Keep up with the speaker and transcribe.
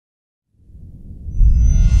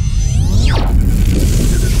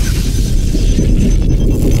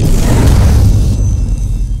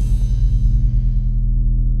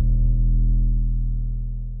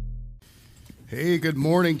Good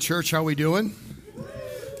morning, church. How we doing?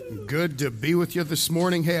 Good to be with you this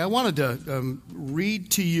morning. Hey, I wanted to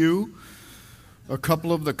read to you a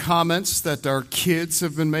couple of the comments that our kids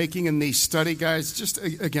have been making in these study guides. Just,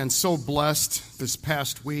 again, so blessed this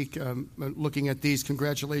past week looking at these.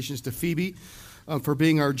 Congratulations to Phoebe for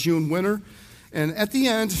being our June winner. And at the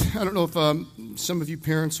end, I don't know if some of you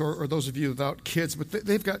parents or those of you without kids, but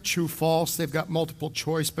they've got true, false, they've got multiple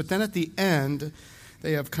choice. But then at the end,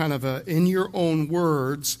 they have kind of in your own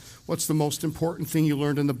words, what's the most important thing you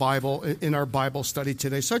learned in the Bible, in our Bible study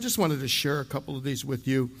today. So I just wanted to share a couple of these with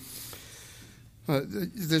you.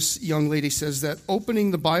 This young lady says that opening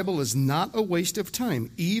the Bible is not a waste of time,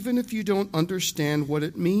 even if you don't understand what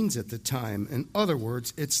it means at the time. In other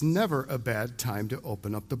words, it's never a bad time to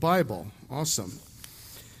open up the Bible. Awesome.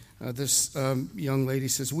 This young lady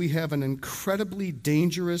says, we have an incredibly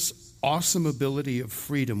dangerous, awesome ability of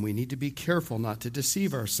freedom. We need to be careful not to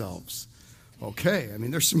deceive ourselves. Okay, I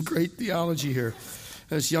mean, there's some great theology here.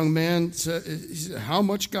 This young man said, how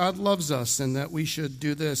much God loves us and that we should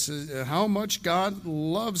do this. How much God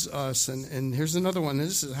loves us. And here's another one.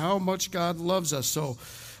 This is how much God loves us. So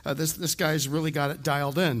this guy's really got it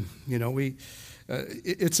dialed in. You know,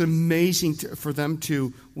 it's amazing for them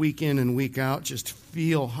to week in and week out just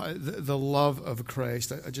feel the love of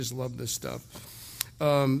Christ. I just love this stuff.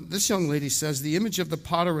 This young lady says, the image of the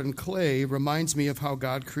potter and clay reminds me of how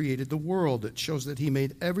God created the world. It shows that he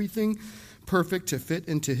made everything perfect to fit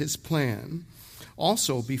into his plan.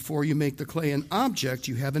 Also, before you make the clay an object,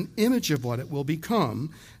 you have an image of what it will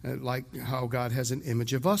become, like how God has an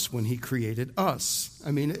image of us when he created us.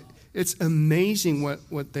 I mean, it's amazing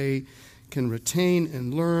what they can retain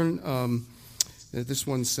and learn. This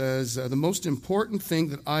one says, the most important thing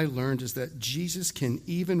that I learned is that Jesus can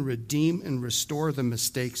even redeem and restore the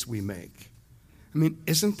mistakes we make. I mean,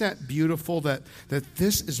 isn't that beautiful that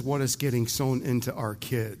this is what is getting sown into our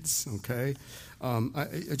kids, okay?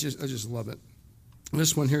 I just love it.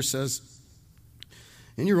 This one here says,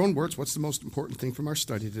 in your own words, what's the most important thing from our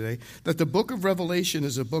study today? That the book of Revelation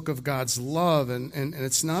is a book of God's love, and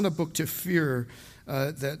it's not a book to fear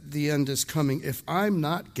that the end is coming. If I'm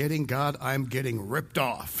not getting God, I'm getting ripped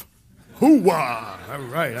off. Hoo-wah! All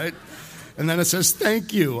right. And then it says,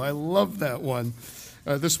 thank you. I love that one.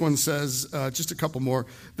 This one says, just a couple more,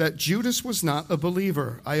 that Judas was not a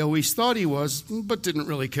believer. I always thought he was, but didn't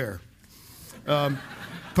really care.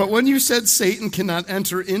 But when you said Satan cannot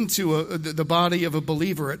enter into the body of a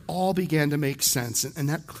believer, it all began to make sense. And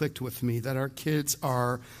that clicked with me, that our kids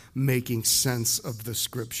are making sense of the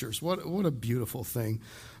Scriptures. What a beautiful thing.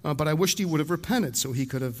 But I wished he would have repented so he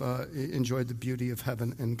could have enjoyed the beauty of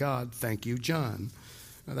heaven and God. Thank you, John.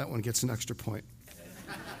 That one gets an extra point.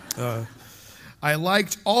 I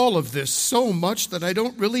liked all of this so much that I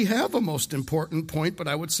don't really have a most important point, but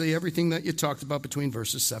I would say everything that you talked about between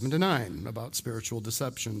verses 7 to 9 about spiritual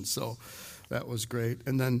deception. So that was great.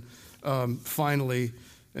 And then finally,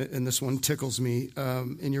 and this one tickles me,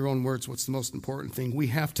 in your own words, what's the most important thing? We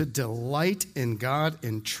have to delight in God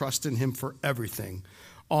and trust in him for everything.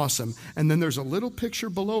 Awesome. And then there's a little picture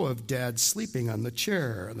below of Dad sleeping on the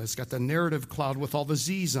chair. And it's got the narrative cloud with all the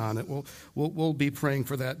Z's on it. We'll be praying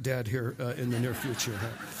for that Dad here in the near future.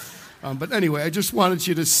 But anyway, I just wanted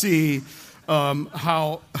you to see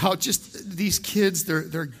how just these kids,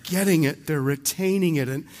 they're getting it, they're retaining it,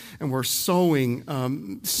 and we're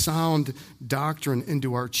sowing sound doctrine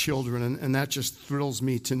into our children, and that just thrills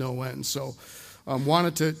me to no end. So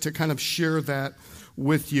wanted to kind of share that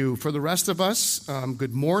with you. For the rest of us,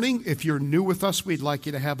 good morning. If you're new with us, we'd like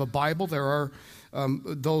you to have a Bible. There are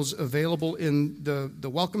those available in the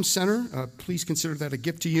Welcome Center. Please consider that a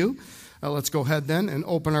gift to you. Let's go ahead then and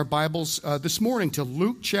open our Bibles this morning to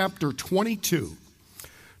Luke chapter 22.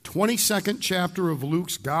 22nd chapter of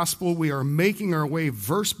Luke's Gospel. We are making our way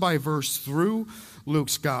verse by verse through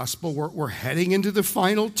Luke's Gospel. We're heading into the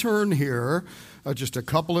final turn here. Just a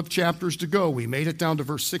couple of chapters to go. We made it down to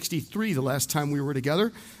verse 63 the last time we were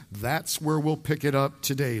together. That's where we'll pick it up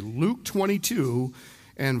today. Luke 22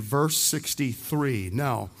 and verse 63.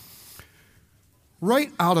 Now, right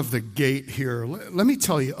out of the gate here, let me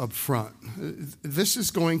tell you up front, this is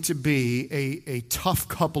going to be a tough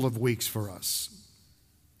couple of weeks for us.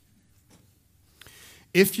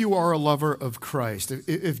 If you are a lover of Christ,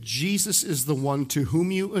 if Jesus is the one to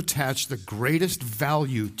whom you attach the greatest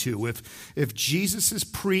value to, if Jesus is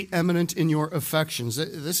preeminent in your affections,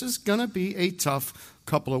 this is going to be a tough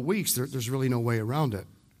couple of weeks. There's really no way around it.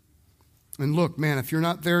 And look, man, if you're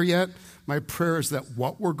not there yet, my prayer is that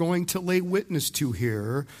what we're going to lay witness to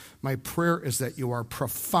here, my prayer is that you are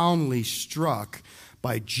profoundly struck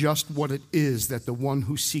by just what it is that the one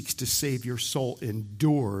who seeks to save your soul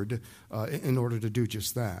endured in order to do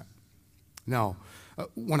just that. Now,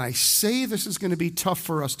 when I say this is going to be tough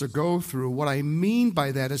for us to go through, what I mean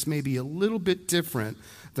by that is maybe a little bit different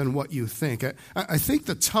than what you think. I think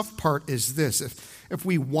the tough part is this. If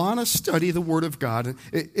we want to study the Word of God,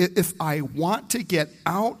 if I want to get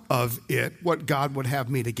out of it what God would have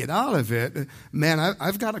me to get out of it, man,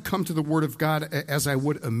 I've got to come to the Word of God as I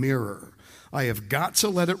would a mirror. I have got to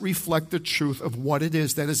let it reflect the truth of what it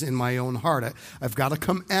is that is in my own heart. I've got to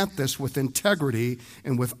come at this with integrity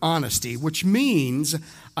and with honesty, which means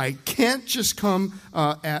I can't just come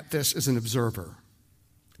at this as an observer,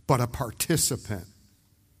 but a participant.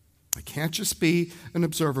 I can't just be an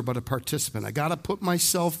observer, but a participant. I got to put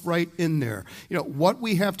myself right in there. You know, what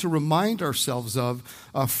we have to remind ourselves of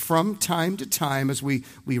from time to time as we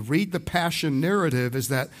read the Passion narrative is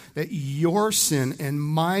that your sin and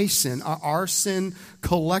my sin, our sin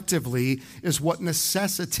collectively, is what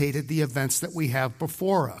necessitated the events that we have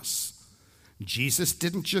before us. Jesus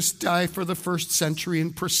didn't just die for the first century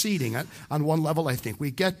and preceding. On one level, I think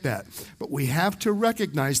we get that. But we have to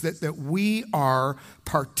recognize that we are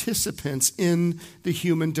participants in the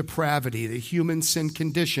human depravity, the human sin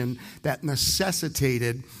condition that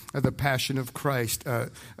necessitated the passion of Christ,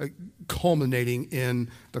 culminating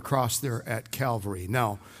in the cross there at Calvary.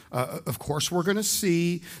 Now, of course, we're going to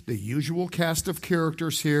see the usual cast of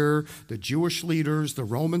characters here, the Jewish leaders, the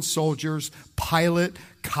Roman soldiers, Pilate,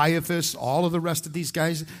 Caiaphas, all of the rest of these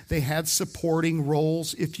guys. They had supporting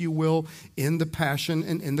roles, if you will, in the passion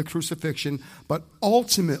and in the crucifixion. But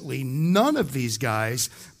ultimately, none of these guys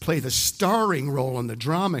play the starring role in the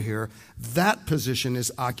drama here. That position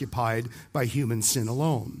is occupied by human sin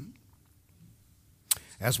alone.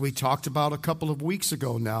 As we talked about a couple of weeks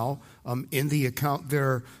ago now, in the account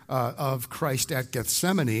there of Christ at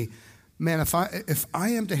Gethsemane, man, if I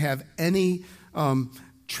am to have any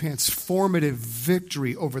transformative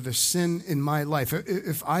victory over the sin in my life,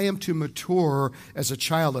 if I am to mature as a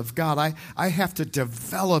child of God, I have to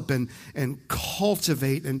develop and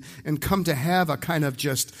cultivate and come to have a kind of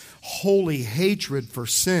just holy hatred for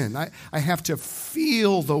sin. I have to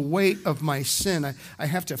feel the weight of my sin. I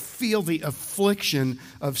have to feel the affliction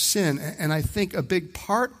of sin. And I think a big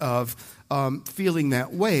part of feeling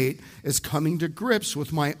that weight is coming to grips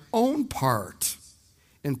with my own part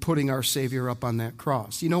in putting our Savior up on that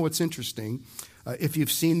cross. You know what's interesting? If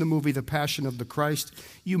you've seen the movie The Passion of the Christ,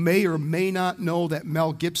 you may or may not know that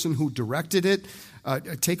Mel Gibson, who directed it,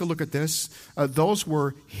 take a look at this. Those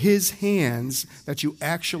were his hands that you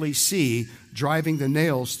actually see driving the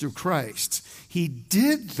nails through Christ. He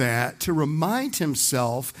did that to remind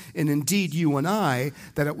himself, and indeed you and I,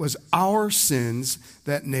 that it was our sins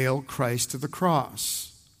that nailed Christ to the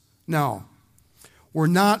cross. Now, we're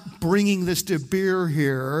not bringing this to bear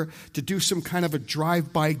here to do some kind of a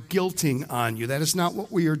drive-by guilting on you. That is not what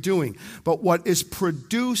we are doing. But what is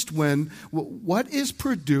produced when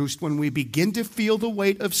we begin to feel the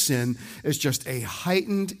weight of sin is just a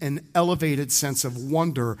heightened and elevated sense of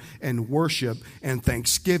wonder and worship and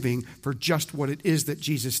thanksgiving for just what it is that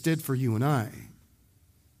Jesus did for you and I.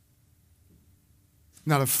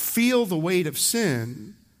 Now, to feel the weight of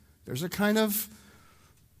sin, there's a kind of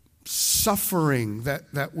suffering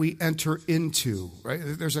that we enter into, right?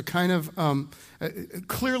 There's a kind of,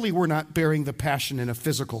 clearly we're not bearing the passion in a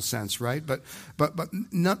physical sense, right? But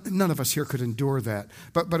none of us here could endure that.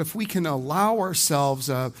 But if we can allow ourselves,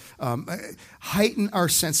 heighten our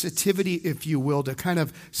sensitivity, if you will, to kind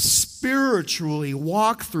of spiritually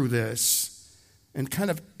walk through this and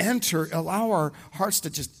kind of allow our hearts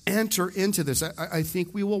to just enter into this, I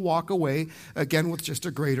think we will walk away, again, with just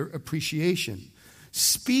a greater appreciation.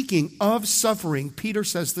 Speaking of suffering, Peter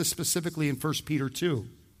says this specifically in 1 Peter 2.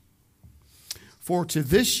 For to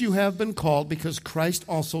this you have been called, because Christ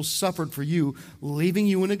also suffered for you, leaving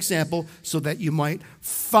you an example so that you might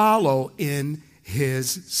follow in his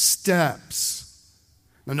steps.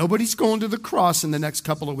 Now, nobody's going to the cross in the next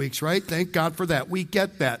couple of weeks, right? Thank God for that. We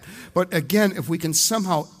get that. But again, if we can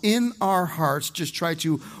somehow in our hearts just try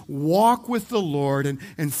to walk with the Lord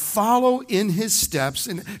and follow in his steps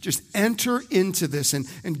and just enter into this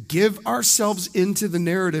and give ourselves into the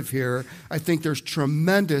narrative here, I think there's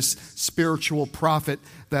tremendous spiritual profit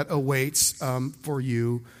that awaits for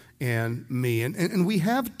you and me. And we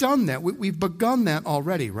have done that. We've begun that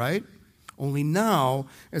already, right? Only now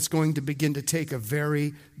it's going to begin to take a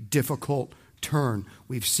very difficult turn.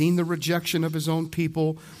 We've seen the rejection of his own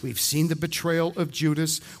people. We've seen the betrayal of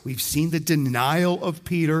Judas. We've seen the denial of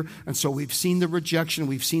Peter. And so we've seen the rejection.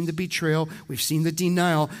 We've seen the betrayal. We've seen the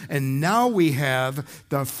denial. And now we have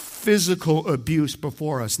the physical abuse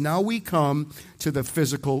before us. Now we come to the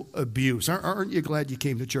physical abuse. Aren't you glad you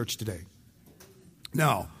came to church today?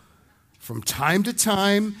 Now, from time to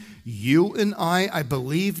time, you and I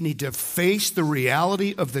believe, need to face the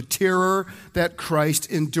reality of the terror that Christ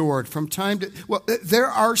endured. There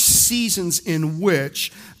are seasons in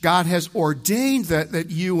which God has ordained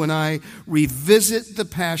that you and I revisit the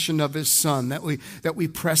passion of his Son, that we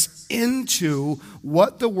press into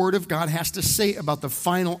what the Word of God has to say about the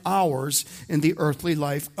final hours in the earthly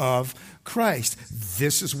life of Christ.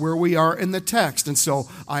 This is where we are in the text. And so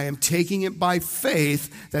I am taking it by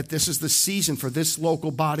faith that this is the season for this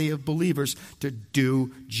local body of believers to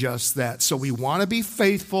do just that. So we want to be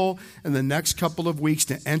faithful in the next couple of weeks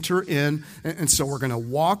to enter in. And so we're going to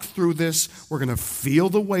walk through this. We're going to feel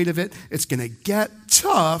the weight of it. It's going to get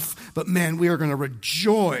tough, but man, we are going to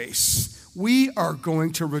rejoice. We are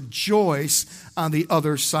going to rejoice on the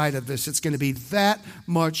other side of this. It's going to be that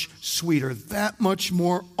much sweeter, that much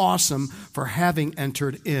more awesome for having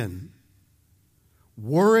entered in.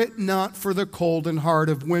 Were it not for the cold and hard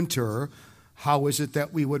of winter, how is it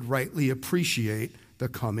that we would rightly appreciate the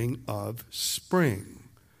coming of spring?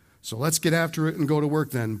 So let's get after it and go to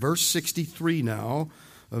work then. Verse 63 now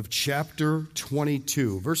of chapter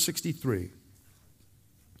 22. Verse 63.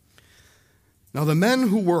 Now the men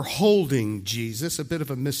who were holding Jesus, a bit of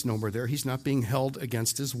a misnomer there, he's not being held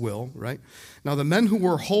against his will, right? Now the men who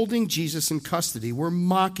were holding Jesus in custody were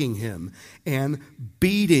mocking him and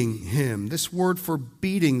beating him. This word for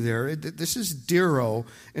beating there, this is diro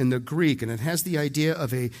in the Greek, and it has the idea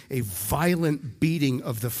of a violent beating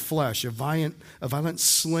of the flesh, a violent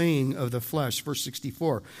slaying of the flesh. Verse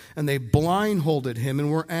 64, and they blindfolded him and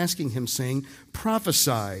were asking him, saying,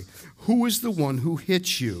 prophesy, who is the one who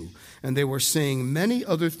hit you? And they were saying many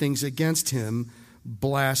other things against him,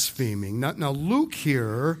 blaspheming. Now Luke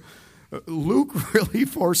really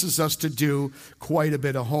forces us to do quite a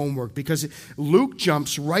bit of homework, because Luke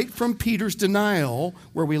jumps right from Peter's denial,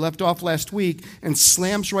 where we left off last week, and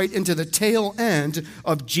slams right into the tail end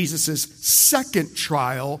of Jesus' second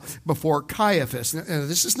trial before Caiaphas. Now,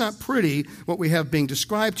 this is not pretty, what we have being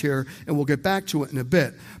described here, and we'll get back to it in a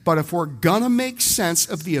bit. But if we're going to make sense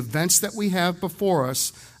of the events that we have before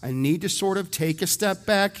us, I need to sort of take a step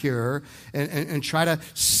back here and try to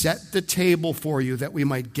set the table for you, that we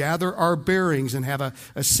might gather our bearings and have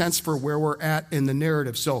a sense for where we're at in the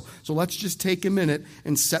narrative. So let's just take a minute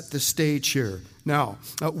and set the stage here. Now,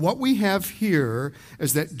 what we have here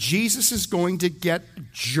is that Jesus is going to get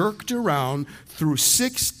jerked around through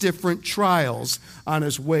 6 different trials on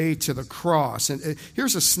his way to the cross. And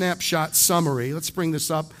here's a snapshot summary. Let's bring this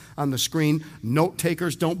up on the screen. Note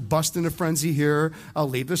takers, don't bust in a frenzy here. I'll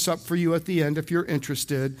leave this up for you at the end if you're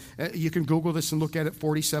interested. You can Google this and look at it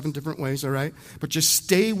 47 different ways, all right? But just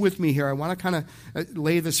stay with me here. I want to kind of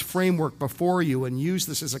lay this framework before you and use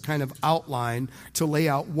this as a kind of outline to lay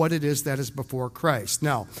out what it is that is before Christ.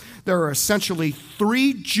 Now, there are essentially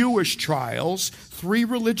 3 Jewish trials, 3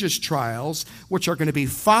 religious trials, which are going to be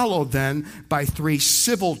followed then by 3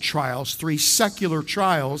 civil trials, 3 secular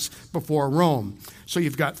trials before Rome. So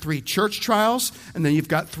you've got 3 church trials, and then you've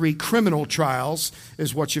got 3 criminal trials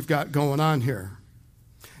is what you've got going on here.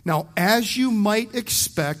 Now, as you might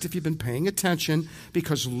expect, if you've been paying attention,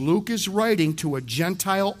 because Luke is writing to a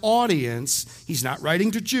Gentile audience, he's not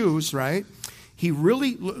writing to Jews, right?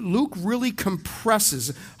 Luke really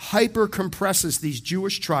hyper compresses these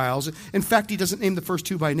Jewish trials. In fact, he doesn't name the first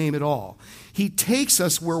 2 by name at all. He takes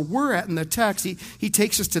us where we're at in the text. He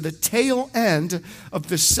takes us to the tail end of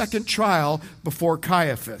the second trial before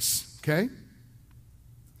Caiaphas, okay?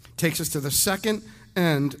 Takes us to the second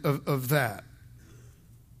end of that.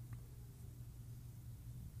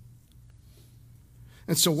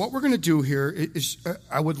 And so what we're going to do here is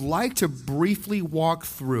I would like to briefly walk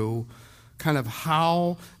through kind of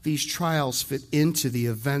how these trials fit into the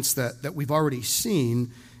events that we've already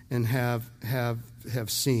seen and have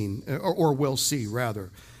seen, or will see, rather.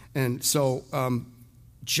 And so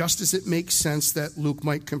just as it makes sense that Luke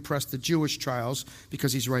might compress the Jewish trials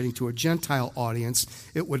because he's writing to a Gentile audience,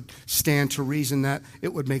 it would stand to reason that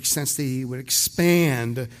it would make sense that he would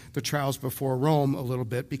expand the trials before Rome a little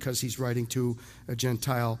bit because he's writing to a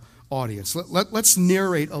Gentile audience. Let's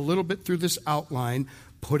narrate a little bit through this outline,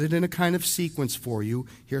 put it in a kind of sequence for you.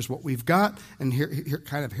 Here's what we've got, and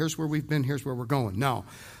here's where we've been, here's where we're going. Now,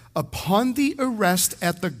 upon the arrest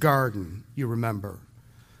at the garden, you remember,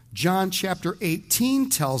 John chapter 18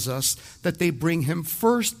 tells us that they bring him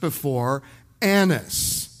first before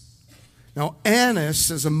Annas. Now, Annas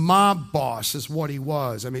is a mob boss, is what he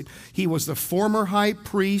was. I mean, he was the former high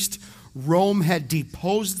priest. Rome had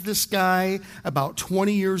deposed this guy about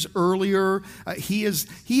 20 years earlier. He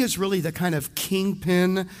is really the kind of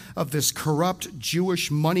kingpin of this corrupt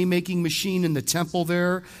Jewish money-making machine in the temple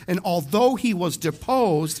there. And although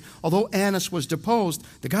Annas was deposed,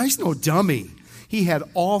 the guy's no dummy. He had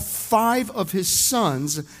all 5 of his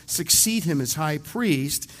sons succeed him as high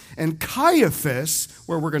priest. And Caiaphas,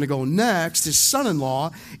 where we're going to go next, his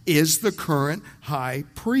son-in-law, is the current high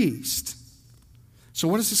priest. So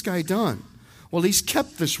what has this guy done? Well, he's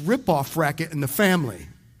kept this rip-off racket in the family,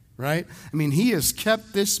 right? I mean, he has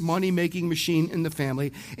kept this money-making machine in the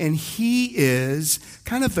family, and he is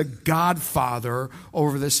kind of the godfather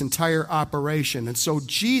over this entire operation. And so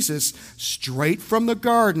Jesus, straight from the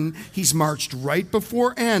garden, he's marched right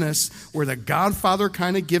before Annas, where the godfather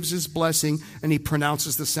kind of gives his blessing, and he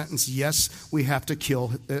pronounces the sentence, yes, we have to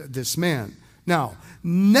kill this man. Now,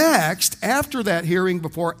 next, after that hearing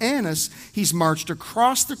before Annas, he's marched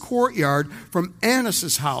across the courtyard from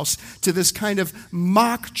Annas' house to this kind of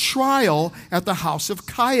mock trial at the house of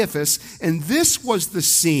Caiaphas. And this was the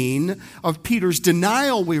scene of Peter's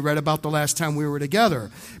denial we read about the last time we were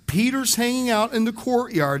together. Peter's hanging out in the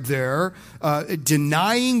courtyard there,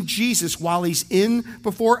 denying Jesus while he's in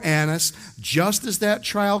before Annas. Just as that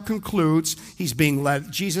trial concludes, he's being led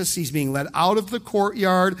out of the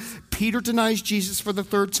courtyard. Peter denies Jesus for the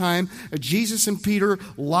 3rd time. Jesus and Peter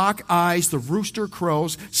lock eyes. The rooster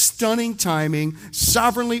crows. Stunning timing.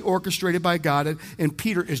 Sovereignly orchestrated by God. And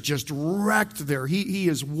Peter is just wrecked there. He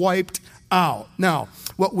is wiped out. Now,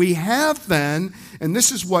 what we have then, and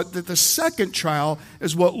this is what the second trial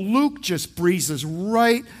is what Luke just breezes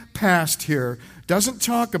right past here. Doesn't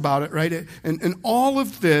talk about it, right? And all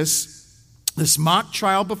of this mock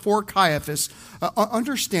trial before Caiaphas,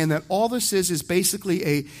 understand that all this is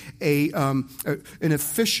basically an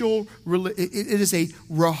official, it is a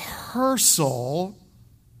rehearsal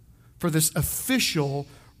for this official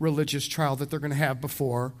religious trial that they're going to have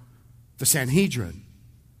before the Sanhedrin.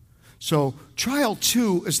 So trial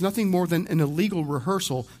 2 is nothing more than an illegal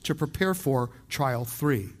rehearsal to prepare for trial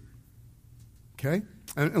 3. Okay?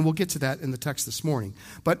 And we'll get to that in the text this morning.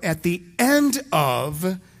 But at the end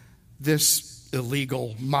of this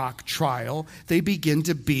illegal mock trial, they begin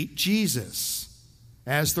to beat Jesus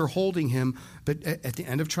as they're holding him. But at the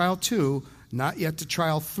end of trial 2, not yet to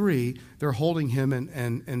trial 3, they're holding him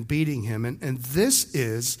and beating him. And this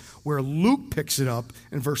is where Luke picks it up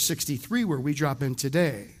in verse 63, where we drop in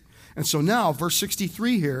today. And so now, verse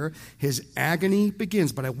 63 here, his agony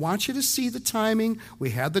begins. But I want you to see the timing.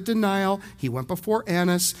 We had the denial. He went before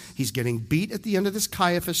Annas. He's getting beat at the end of this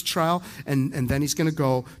Caiaphas trial. And then he's going to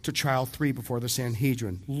go to trial 3 before the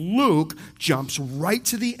Sanhedrin. Luke jumps right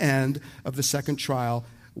to the end of the second trial,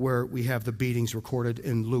 where we have the beatings recorded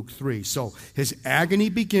in Luke 3. So his agony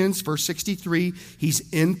begins, verse 63. He's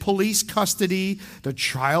in police custody. The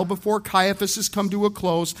trial before Caiaphas has come to a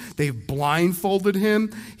close. They've blindfolded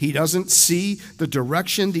him. He doesn't see the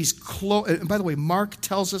direction. And by the way, Mark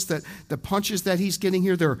tells us that the punches that he's getting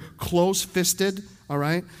here, they're close-fisted. All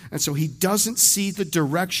right? And so he doesn't see the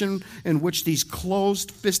direction in which these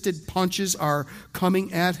closed-fisted punches are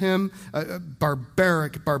coming at him.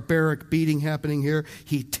 Barbaric beating happening here.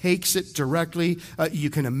 He takes it directly. You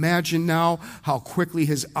can imagine now how quickly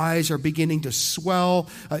his eyes are beginning to swell.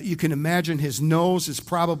 You can imagine his nose is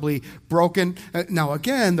probably broken. Now,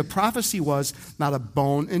 again, the prophecy was not a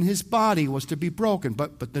bone in his body was to be broken.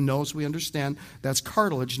 But the nose, we understand, that's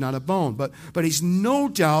cartilage, not a bone. But he's no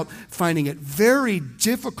doubt finding it very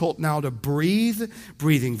difficult now to breathe,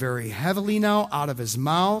 breathing very heavily now out of his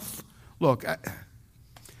mouth. Look,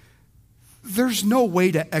 there's no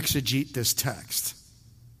way to exegete this text.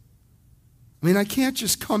 I mean, I can't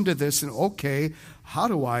just come to this and, okay, how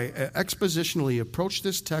do I expositionally approach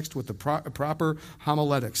this text with the proper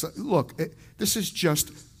homiletics? Look, this is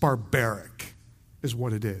just barbaric, is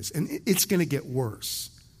what it is. And it's going to get worse.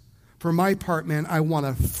 For my part, man, I want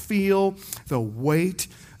to feel the weight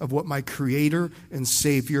of what my Creator and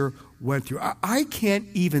Savior went through. I can't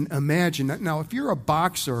even imagine that. Now, if you're a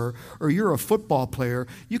boxer or you're a football player,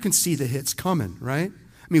 you can see the hits coming, right?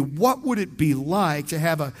 I mean, what would it be like to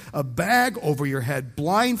have a bag over your head,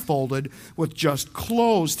 blindfolded, with just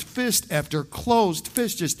closed fist after closed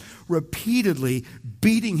fist, just repeatedly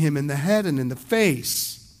beating him in the head and in the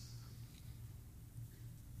face?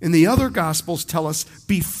 And the other Gospels tell us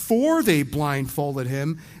before they blindfolded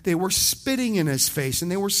him, they were spitting in his face and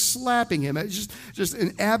they were slapping him. It's just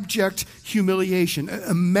an abject humiliation.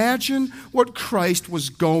 Imagine what Christ was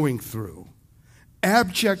going through.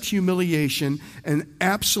 Abject humiliation and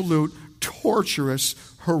absolute torturous,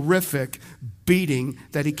 horrific beating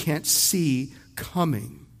that he can't see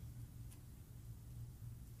coming.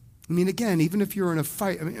 I mean, again, even if you're in a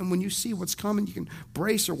fight, and when you see what's coming, you can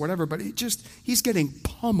brace or whatever, but he's getting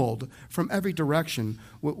pummeled from every direction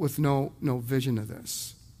with no vision of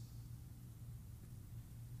this.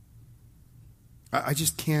 I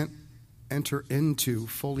just can't enter into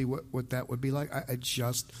fully what that would be like. I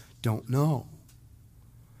just don't know.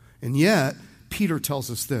 And yet, Peter tells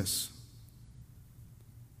us this.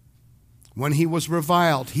 When he was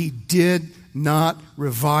reviled, he did not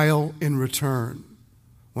revile in return.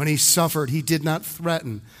 When he suffered, he did not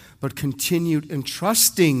threaten, but continued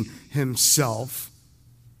entrusting himself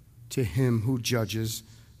to him who judges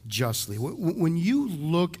justly. When you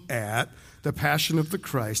look at the passion of the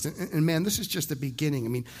Christ, and man, this is just the beginning. I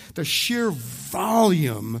mean, the sheer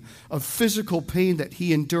volume of physical pain that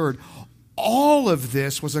he endured, all of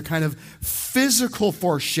this was a kind of physical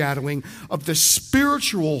foreshadowing of the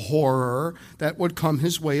spiritual horror that would come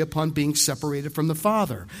his way upon being separated from the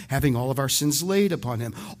Father, having all of our sins laid upon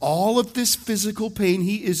him. All of this physical pain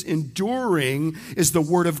he is enduring is the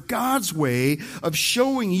Word of God's way of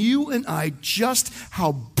showing you and I just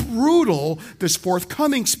how brutal this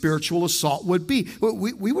forthcoming spiritual assault would be.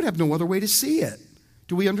 We would have no other way to see it.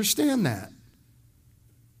 Do we understand that?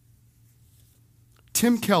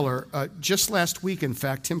 Tim Keller, just last week, in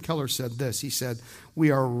fact, Tim Keller said this. He said, "We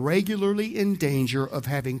are regularly in danger of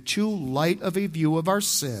having too light of a view of our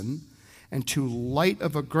sin and too light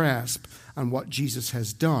of a grasp on what Jesus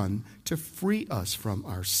has done to free us from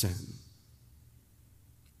our sin."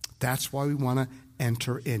 That's why we want to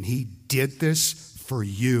enter in. He did this for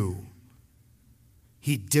you.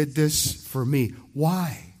 He did this for me.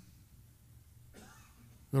 Why?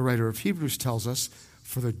 The writer of Hebrews tells us,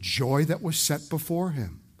 for the joy that was set before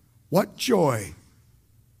him. What joy?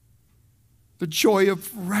 The joy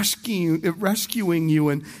of rescuing you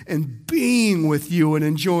and being with you and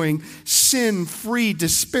enjoying sin-free,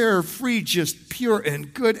 despair-free, just pure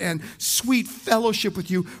and good and sweet fellowship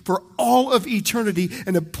with you for all of eternity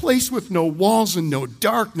in a place with no walls and no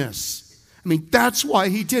darkness. I mean, that's why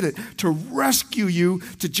he did it, to rescue you,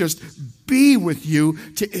 to just be with you,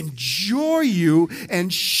 to enjoy you,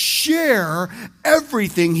 and share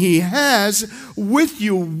everything he has with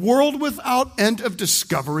you, world without end of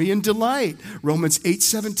discovery and delight. Romans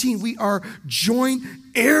 8:17, we are joint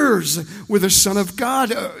heirs with the Son of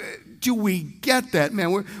God. Do we get that?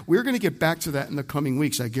 Man, we're going to get back to that in the coming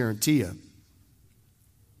weeks, I guarantee you.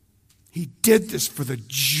 He did this for the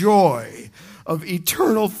joy of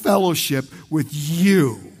eternal fellowship with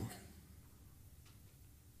you.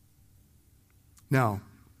 Now,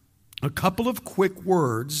 a couple of quick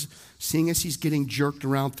words, seeing as he's getting jerked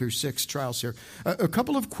around through 6 trials here, a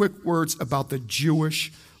couple of quick words about the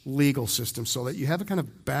Jewish legal system so that you have a kind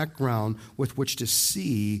of background with which to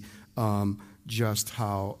see just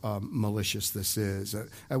how malicious this is.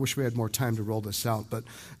 I wish we had more time to roll this out, but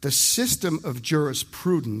the system of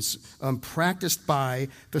jurisprudence practiced by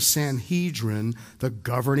the Sanhedrin, the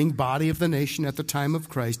governing body of the nation at the time of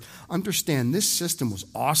Christ, understand this system was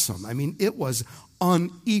awesome. I mean, it was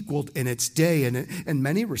unequaled in its day, and in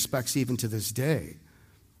many respects even to this day.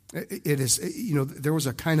 It is, there was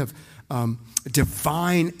a kind of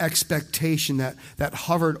divine expectation that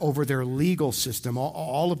hovered over their legal system,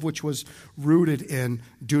 all of which was rooted in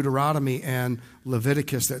Deuteronomy and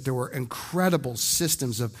Leviticus, that there were incredible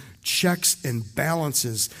systems of checks and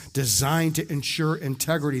balances designed to ensure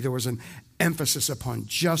integrity. There was an emphasis upon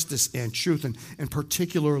justice and truth, and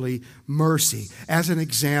particularly mercy. As an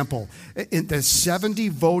example, in the 70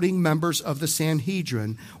 voting members of the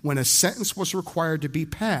Sanhedrin, when a sentence was required to be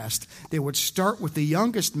passed, they would start with the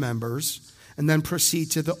youngest members and then proceed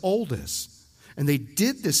to the oldest. And they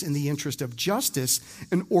did this in the interest of justice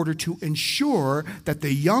in order to ensure that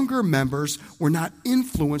the younger members were not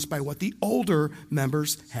influenced by what the older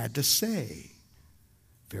members had to say.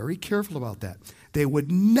 Very careful about that. They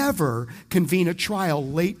would never convene a trial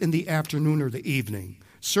late in the afternoon or the evening,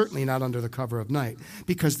 certainly not under the cover of night,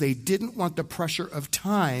 because they didn't want the pressure of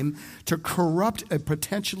time to corrupt a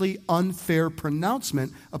potentially unfair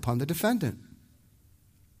pronouncement upon the defendant.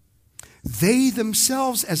 They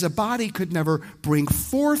themselves as a body could never bring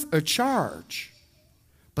forth a charge,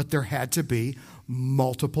 but there had to be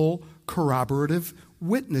multiple corroborative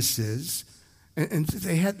witnesses. And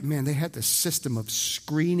they had this system of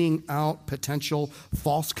screening out potential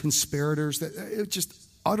false conspirators. It was just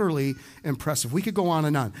utterly impressive. We could go on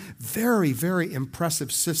and on. Very, very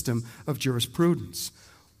impressive system of jurisprudence.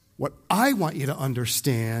 What I want you to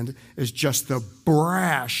understand is just the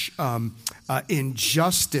brash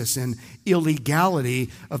injustice and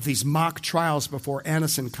illegality of these mock trials before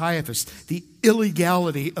Annas and Caiaphas. The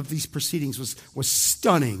illegality of these proceedings was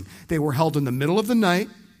stunning. They were held in the middle of the night,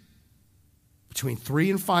 between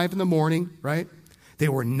 3 and 5 in the morning, right? They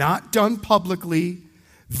were not done publicly.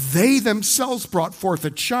 They themselves brought forth a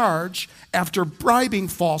charge after bribing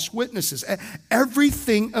false witnesses.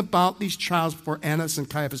 Everything about these trials before Annas and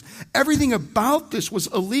Caiaphas, everything about this was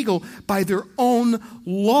illegal by their own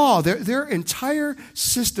law. Their entire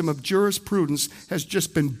system of jurisprudence has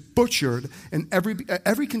just been butchered in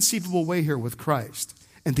every conceivable way here with Christ.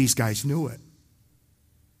 And these guys knew it.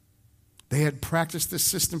 They had practiced this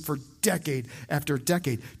system for decade after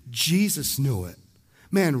decade. Jesus knew it.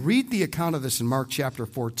 Man, read the account of this in Mark chapter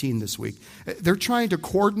 14 this week. They're trying to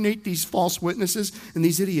coordinate these false witnesses, and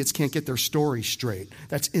these idiots can't get their story straight.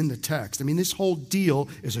 That's in the text. I mean, this whole deal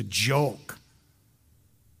is a joke.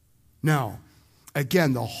 Now,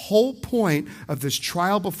 again, the whole point of this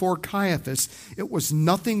trial before Caiaphas, it was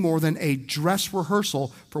nothing more than a dress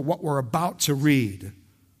rehearsal for what we're about to read.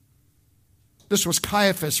 This was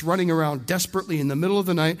Caiaphas running around desperately in the middle of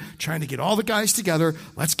the night, trying to get all the guys together.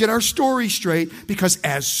 Let's get our story straight, because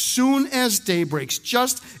as soon as day breaks,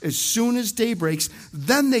 just as soon as day breaks,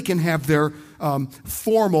 then they can have their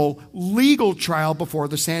formal legal trial before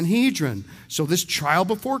the Sanhedrin. So this trial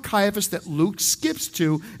before Caiaphas that Luke skips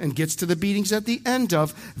to and gets to the beatings at the end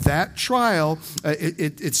of, that trial,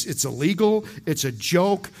 it's illegal, it's a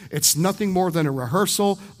joke, it's nothing more than a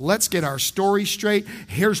rehearsal. Let's get our story straight.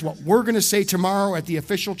 Here's what we're going to say tomorrow at the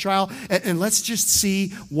official trial, and let's just see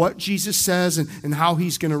what Jesus says and how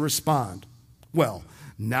he's going to respond. Well,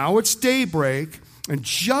 now it's daybreak, and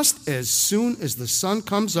just as soon as the sun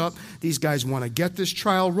comes up, these guys want to get this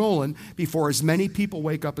trial rolling before as many people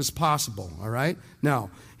wake up as possible, all right?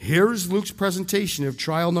 Now, here's Luke's presentation of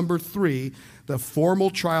trial number 3, the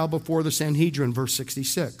formal trial before the Sanhedrin, verse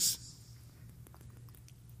 66.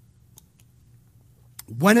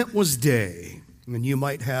 When it was day, and you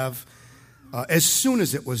might have as soon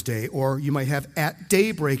as it was day, or you might have at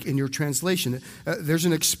daybreak in your translation. There's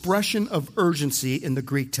an expression of urgency in the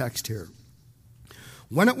Greek text here.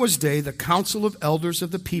 When it was day, the council of elders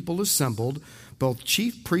of the people assembled, both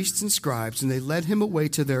chief priests and scribes, and they led him away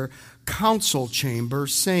to their council chamber,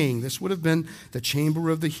 saying, this would have been the chamber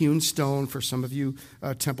of the hewn stone for some of you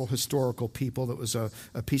temple historical people. That was a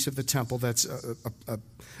piece of the temple that's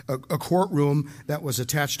a courtroom that was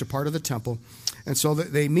attached to part of the temple. And so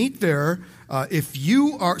they meet there.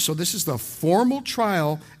 So this is the formal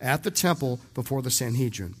trial at the temple before the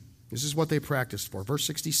Sanhedrin. This is what they practiced for. Verse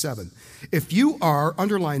 67. If you are,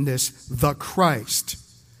 underline this, the Christ,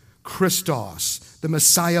 Christos, the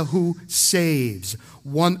Messiah who saves,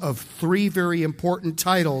 one of 3 very important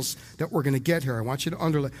titles that we're going to get here. I want you to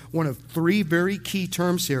underline one of 3 very key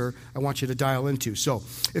terms here I want you to dial into. So,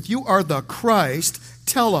 if you are the Christ,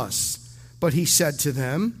 tell us. But he said to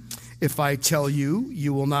them, if I tell you,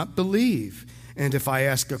 you will not believe. And if I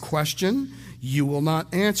ask a question, you will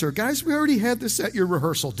not answer. Guys, we already had this at your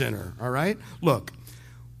rehearsal dinner, all right? Look,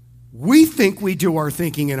 we think we do our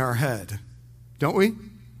thinking in our head, don't we?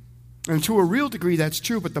 And to a real degree, that's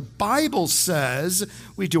true, but the Bible says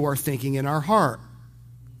we do our thinking in our heart.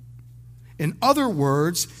 In other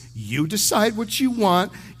words, you decide what you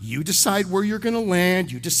want, you decide where you're going to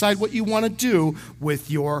land, you decide what you want to do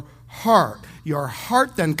with your heart. Your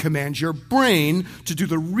heart then commands your brain to do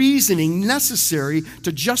the reasoning necessary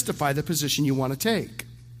to justify the position you want to take.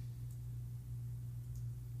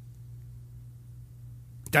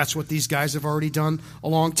 That's what these guys have already done a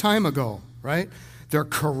long time ago, right? Their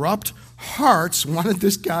corrupt hearts wanted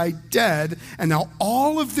this guy dead, and now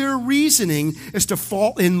all of their reasoning is to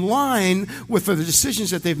fall in line with the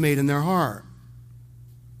decisions that they've made in their heart.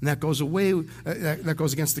 And that goes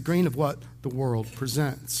against the grain of what the world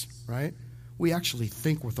presents, right? We actually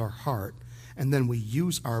think with our heart, and then we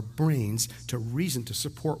use our brains to reason to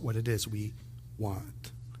support what it is we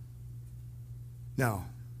want. Now,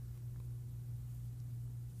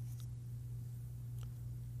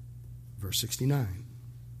 verse 69.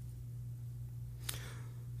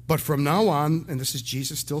 But from now on, and this is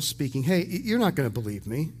Jesus still speaking, hey, you're not going to believe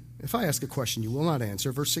me. If I ask a question, you will not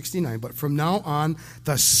answer. Verse 69, but from now on,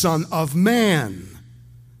 the Son of Man.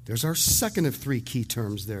 There's our second of 3 key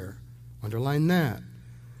terms there. Underline that.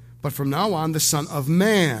 But from now on, the Son of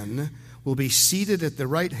Man will be seated at the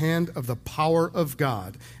right hand of the power of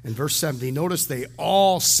God. In verse 70, notice they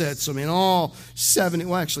all said, so I mean all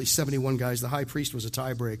 71 guys, the high priest was a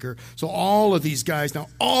tiebreaker. So all of these guys, now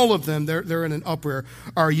all of them, they're in an uproar.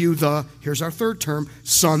 Are you the, here's our third term,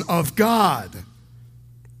 Son of God?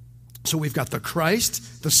 So we've got the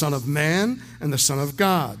Christ, the Son of Man, and the Son of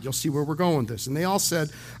God. You'll see where we're going with this. And they all said,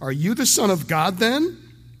 "Are you the Son of God then?"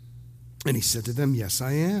 And he said to them, "Yes,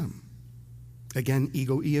 I am." Again,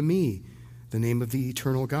 ego eimi, the name of the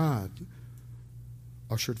eternal God,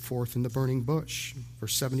 ushered forth in the burning bush.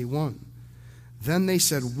 Verse 71. Then they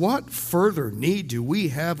said, "What further need do we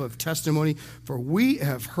have of testimony? For we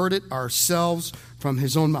have heard it ourselves from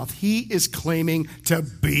his own mouth." He is claiming to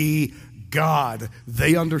be God.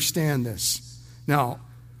 They understand this. Now,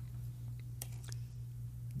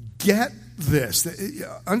 get this.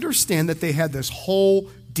 Understand that they had this whole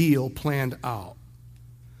deal planned out.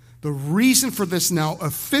 The reason for this now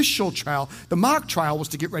official trial, the mock trial was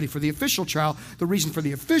to get ready for the official trial. The reason for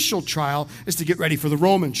the official trial is to get ready for the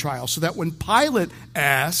Roman trial. So that when Pilate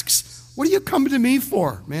asks, "What are you coming to me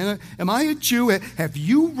for, man? Am I a Jew? Have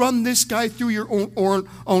you run this guy through your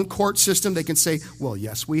own court system?" They can say, "Well,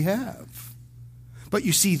 yes, we have." But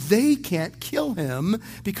you see, they can't kill him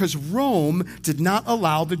because Rome did not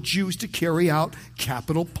allow the Jews to carry out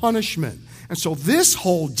capital punishment. And so this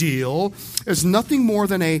whole deal is nothing more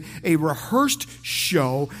than a rehearsed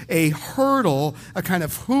show, a hurdle, a kind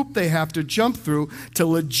of hoop they have to jump through to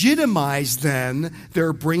legitimize then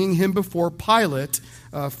their bringing him before Pilate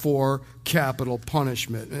for capital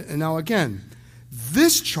punishment. And now again,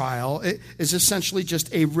 this trial is essentially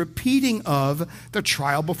just a repeating of the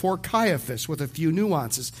trial before Caiaphas with a few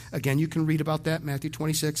nuances. Again, you can read about that, Matthew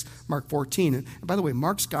 26, Mark 14. And by the way,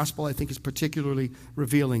 Mark's gospel, I think, is particularly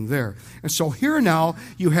revealing there. And so here now,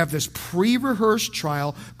 you have this pre-rehearsed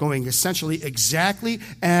trial going essentially exactly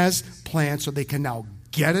as planned, so they can now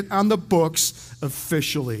get it on the books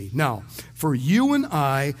officially. Now, for you and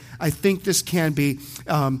I think this can be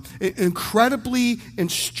incredibly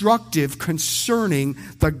instructive concerning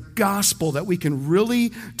the gospel, that we can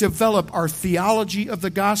really develop our theology of the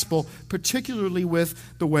gospel, particularly with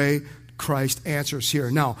the way Christ answers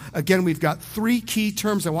here. Now, again, we've got three key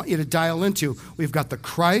terms I want you to dial into. We've got the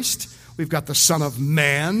Christ, we've got the Son of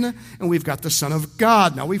Man, and we've got the Son of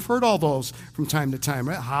God. Now, we've heard all those from time to time,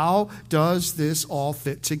 right? How does this all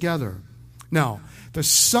fit together? Now, the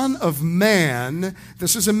Son of Man,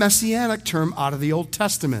 this is a messianic term out of the Old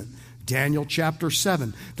Testament. Daniel chapter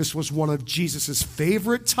 7. This was one of Jesus'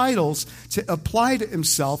 favorite titles to apply to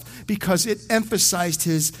himself because it emphasized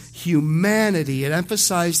his humanity. It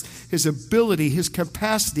emphasized his ability, his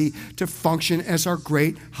capacity to function as our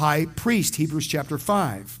great high priest. Hebrews chapter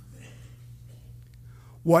 5.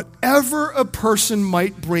 Whatever a person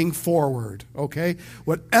might bring forward, okay?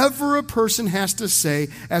 Whatever a person has to say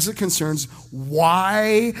as it concerns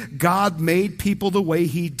why God made people the way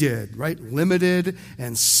he did, right? Limited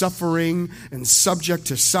and suffering and subject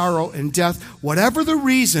to sorrow and death. Whatever the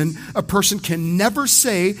reason, a person can never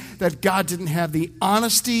say that God didn't have the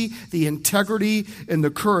honesty, the integrity, and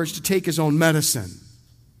the courage to take his own medicine.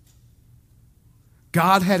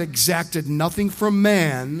 God had exacted nothing from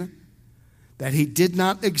man that he did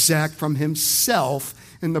not exact from himself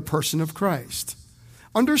in the person of Christ.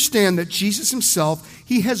 Understand that Jesus himself,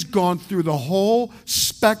 he has gone through the whole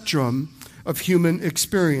spectrum of human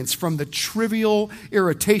experience, from the trivial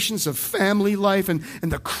irritations of family life and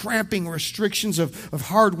the cramping restrictions of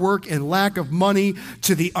hard work and lack of money,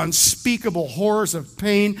 to the unspeakable horrors of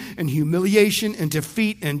pain and humiliation and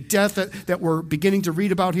defeat and death that we're beginning to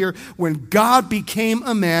read about here. When God became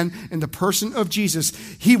a man in the person of Jesus,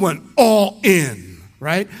 he went all in,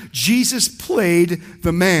 right? Jesus played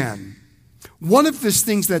the man. One of the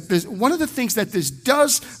things that this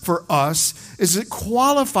does for us is it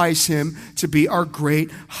qualifies him to be our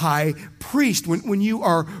great high priest. When you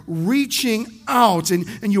are reaching out and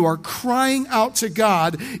you are crying out to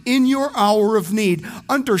God in your hour of need,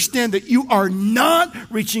 understand that you are not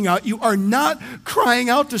reaching out. You are not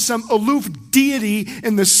crying out to some aloof deity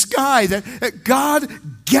in the sky. That God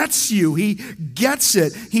gets you. He gets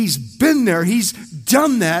it. He's been there. He's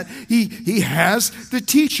done that. He has the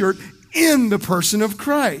t-shirt. In the person of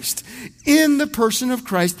Christ. In the person of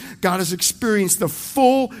Christ, God has experienced the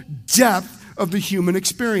full depth of the human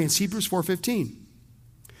experience. Hebrews 4:15.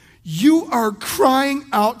 You are crying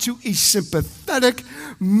out to a sympathetic,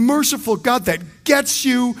 merciful God that gets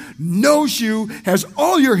you, knows you, has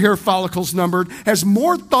all your hair follicles numbered, has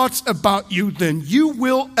more thoughts about you than you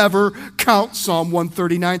will ever count, Psalm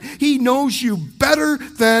 139. He knows you better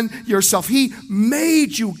than yourself. He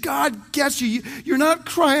made you. God gets you. You're not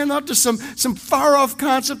crying out to some far-off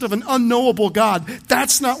concept of an unknowable God.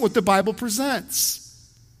 That's not what the Bible presents.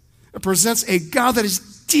 It presents a God that is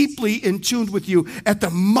deeply in tune with you at the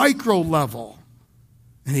micro level.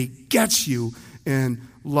 And he gets you and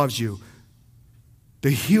loves you.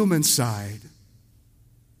 The human side,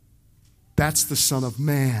 that's the Son of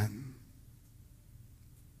Man.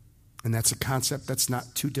 And that's a concept that's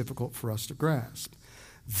not too difficult for us to grasp.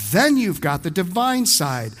 Then you've got the divine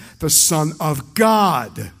side, the Son of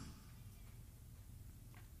God.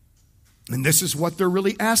 And this is what they're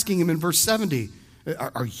really asking him in verse 70.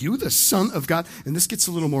 Are you the Son of God? And this gets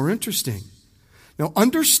a little more interesting. Now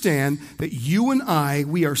understand that you and I,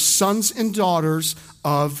 we are sons and daughters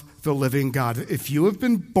of the living God. If you have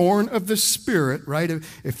been born of the Spirit, right?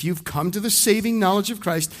 If you've come to the saving knowledge of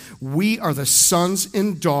Christ, we are the sons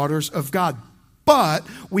and daughters of God. But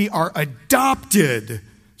we are adopted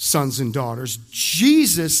sons and daughters.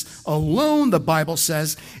 Jesus alone, the Bible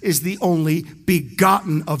says, is the only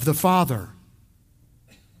begotten of the Father.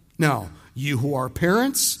 Now, you who are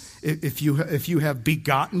parents, if you have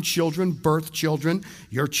begotten children, birth children,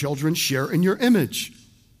 your children share in your image.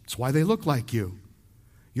 That's why they look like you.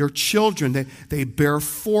 Your children, they bear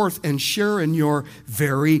forth and share in your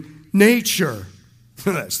very nature.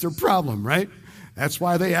 That's their problem, right? That's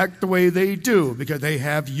why they act the way they do, because they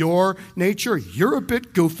have your nature. You're a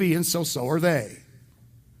bit goofy, and so are they.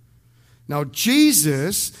 Now,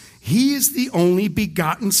 Jesus, he is the only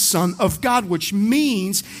begotten Son of God, which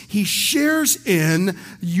means he shares in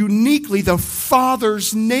uniquely the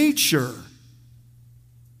Father's nature.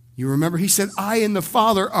 You remember he said, I and the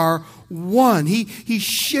Father are one. He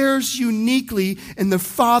shares uniquely in the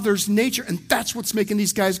Father's nature, and that's what's making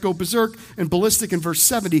these guys go berserk and ballistic in verse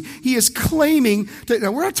 70. He is claiming that,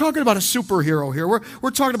 now we're not talking about a superhero here.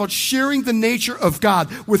 We're talking about sharing the nature of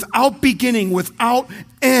God without beginning, without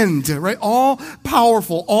end, right? All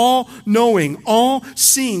powerful, all knowing, all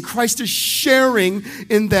seeing. Christ is sharing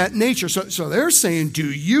in that nature. So they're saying,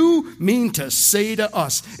 do you mean to say to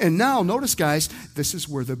us? And now, notice guys, this is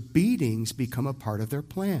where the beatings become a part of their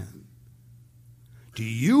plan. Do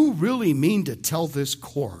you really mean to tell this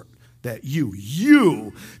court that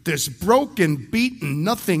you, this broken, beaten,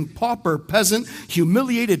 nothing, pauper, peasant,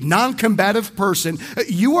 humiliated, non-combative person,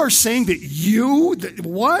 you are saying that you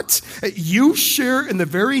share in the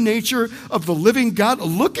very nature of the living God?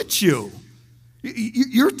 Look at you.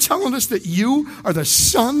 You're telling us that you are the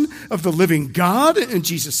Son of the living God? And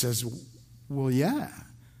Jesus says, well, yeah,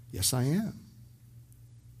 yes, I am.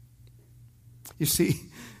 You see,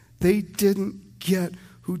 they didn't get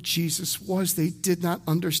who Jesus was. They did not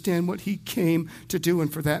understand what he came to do.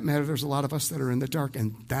 And for that matter, there's a lot of us that are in the dark.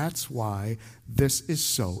 And that's why this is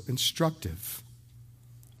so instructive.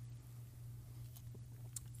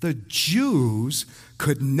 The Jews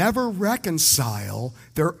could never reconcile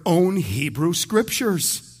their own Hebrew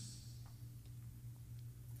scriptures.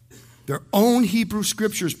 Their own Hebrew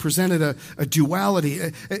scriptures presented a duality,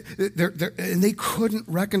 and they couldn't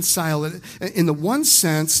reconcile it. In the one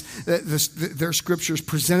sense, their scriptures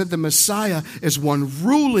presented the Messiah as one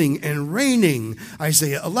ruling and reigning.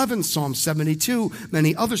 Isaiah 11, Psalm 72,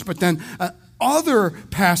 many others. But then other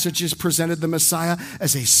passages presented the Messiah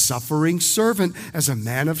as a suffering servant, as a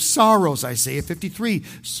man of sorrows. Isaiah 53,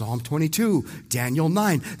 Psalm 22, Daniel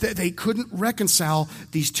 9. They couldn't reconcile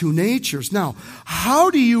these two natures. Now,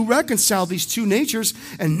 how do you reconcile these two natures?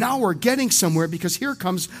 And now we're getting somewhere, because here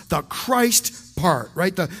comes the Christ part,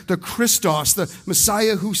 right? The Christos, the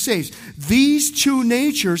Messiah who saves. These two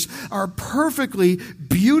natures are perfectly,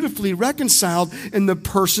 beautifully reconciled in the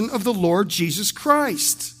person of the Lord Jesus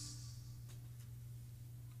Christ.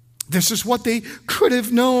 This is what they could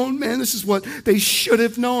have known, man. This is what they should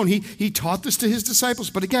have known. He taught this to his disciples.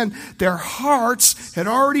 But again, their hearts had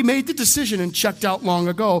already made the decision and checked out long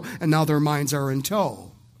ago, and now their minds are in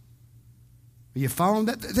tow. Are you following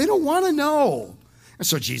that? They don't want to know. And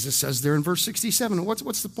so Jesus says there in verse 67,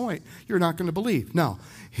 what's the point? You're not going to believe. Now,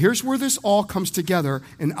 here's where this all comes together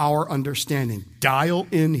in our understanding. Dial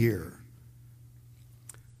in here.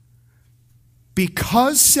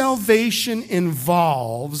 Because salvation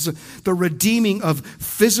involves the redeeming of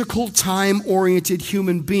physical, time-oriented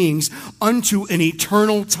human beings unto an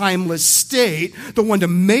eternal, timeless state, the one to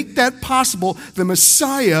make that possible, the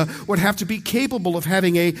Messiah would have to be capable of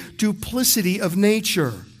having a duplicity of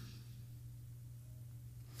nature.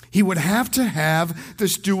 He would have to have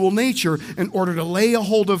this dual nature in order to lay a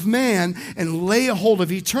hold of man and lay a hold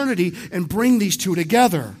of eternity and bring these two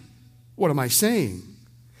together. What am I saying?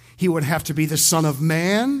 He would have to be the Son of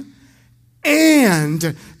Man and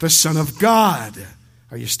the Son of God.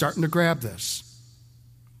 Are you starting to grab this?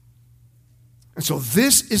 And so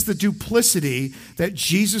this is the duplicity that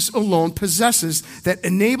Jesus alone possesses that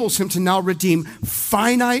enables him to now redeem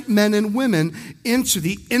finite men and women into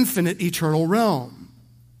the infinite eternal realm.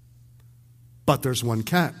 But there's one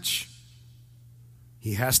catch.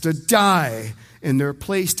 He has to die in their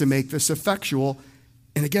place to make this effectual,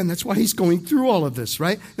 And again, that's why he's going through all of this,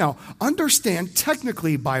 right? Now, understand,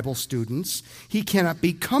 technically, Bible students, he cannot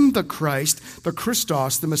become the Christ, the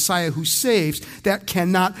Christos, the Messiah who saves. That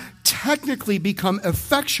cannot technically become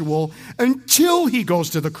effectual until he goes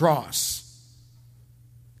to the cross.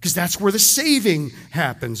 Because that's where the saving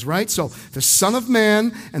happens, right? So the Son of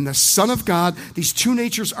Man and the Son of God, these two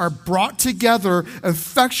natures are brought together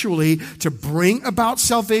effectually to bring about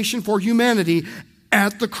salvation for humanity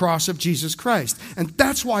at the cross of Jesus Christ. And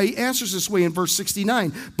that's why he answers this way in verse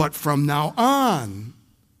 69. But from now on.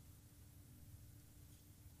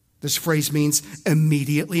 This phrase means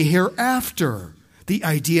immediately hereafter. The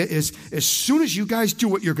idea is, as soon as you guys do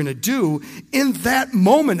what you're going to do, in that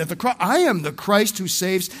moment at the cross, I am the Christ who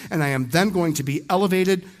saves, and I am then going to be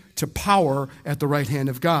elevated to power at the right hand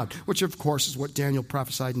of God, which of course is what Daniel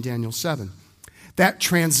prophesied in Daniel 7. That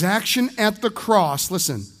transaction at the cross,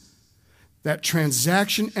 listen, that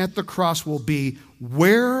transaction at the cross will be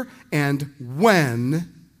where and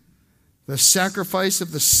when the sacrifice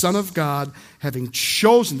of the Son of God, having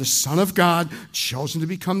chosen the Son of God, chosen to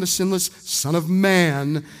become the sinless Son of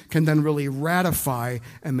Man, can then really ratify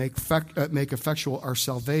and make effectual our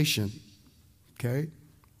salvation. Okay?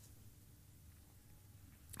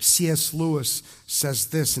 C.S. Lewis says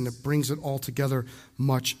this, and it brings it all together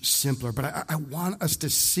much simpler. But I want us to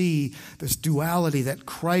see this duality that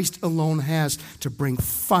Christ alone has to bring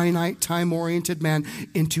finite, time-oriented man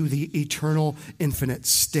into the eternal, infinite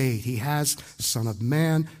state. He has Son of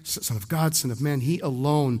Man, Son of God, Son of Man. He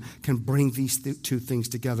alone can bring these two things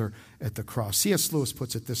together at the cross. C.S. Lewis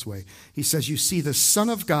puts it this way. He says, you see, the Son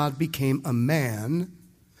of God became a man.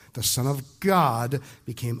 The Son of God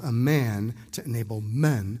became a man to enable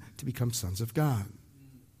men to become sons of God.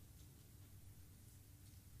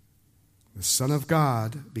 The Son of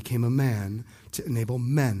God became a man to enable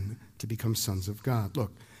men to become sons of God.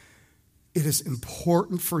 Look, it is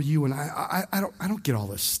important for you and I don't get all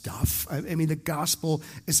this stuff. I mean, the gospel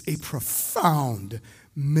is a profound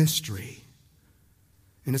mystery.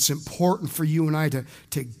 And it's important for you and I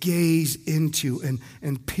to gaze into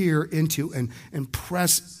and peer into and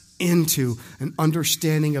press into an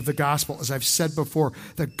understanding of the gospel. As I've said before,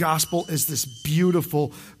 the gospel is this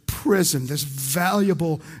beautiful prism, this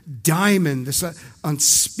valuable diamond, this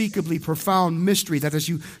unspeakably profound mystery that as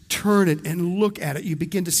you turn it and look at it, you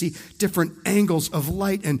begin to see different angles of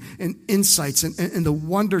light and insights and the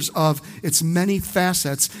wonders of its many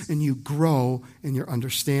facets, and you grow in your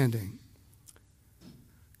understanding.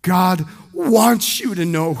 God wants you to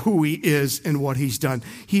know who he is and what he's done.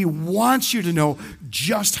 He wants you to know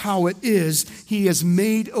just how it is. He has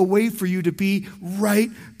made a way for you to be right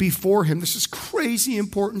before him. This is crazy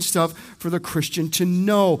important stuff for the Christian to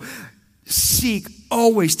know. Seek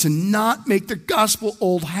always to not make the gospel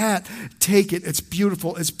old hat. Take it. It's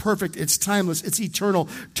beautiful. It's perfect. It's timeless. It's eternal.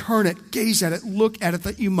 Turn it. Gaze at it. Look at it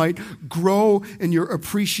that you might grow in your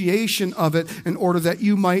appreciation of it in order that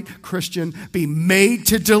you might, Christian, be made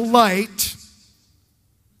to delight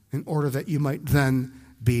in order that you might then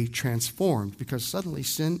be transformed, because suddenly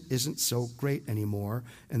sin isn't so great anymore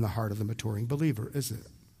in the heart of the maturing believer, is it?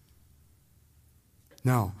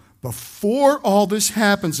 Now, before all this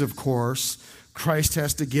happens, of course, Christ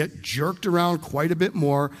has to get jerked around quite a bit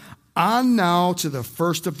more. On now to the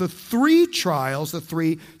first of the three trials, the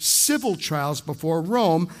three civil trials before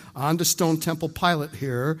Rome, on to Stone Temple Pilate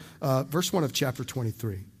here, verse 1 of chapter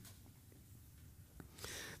 23.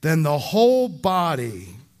 Then the whole body,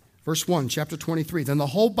 verse 1, chapter 23, then the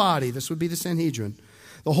whole body, this would be the Sanhedrin,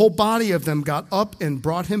 the whole body of them got up and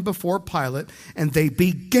brought him before Pilate, and they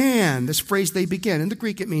began, this phrase they began, in the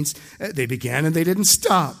Greek it means they began and they didn't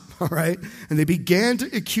stop, all right? And they began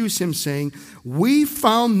to accuse him, saying, we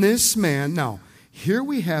found this man. Now, here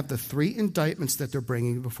we have the three indictments that they're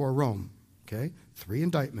bringing before Rome, okay? Three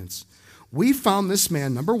indictments. We found this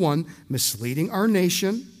man, number one, misleading our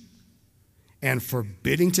nation and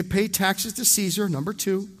forbidding to pay taxes to Caesar, number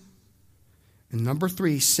two. And number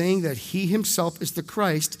three, saying that he himself is the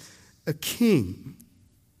Christ, a king.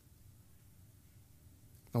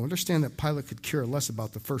 Now understand that Pilate could care less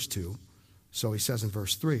about the first two, so he says in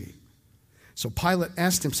verse 3. So Pilate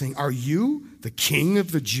asked him, saying, are you the king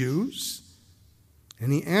of the Jews?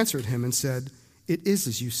 And he answered him and said, it is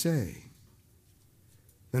as you say.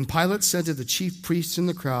 Then Pilate said to the chief priests and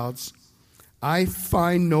the crowds, I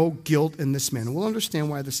find no guilt in this man. And we'll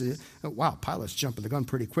understand why this is. Wow, Pilate's jumping the gun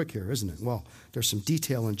pretty quick here, isn't it? Well, there's some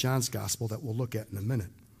detail in John's gospel that we'll look at in a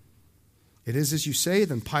minute. It is as you say.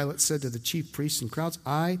 Then Pilate said to the chief priests and crowds,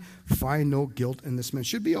 I find no guilt in this man.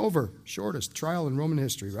 Should be over. Shortest trial in Roman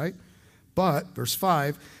history, right? But, verse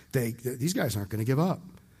 5, these guys aren't going to give up.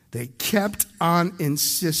 They kept on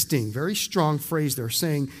insisting. Very strong phrase there,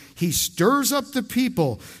 saying, he stirs up the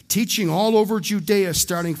people, teaching all over Judea,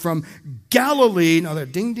 starting from Galilee. Now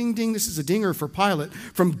that ding, ding, ding, this is a dinger for Pilate.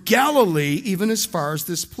 From Galilee, even as far as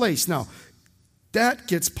this place. Now, that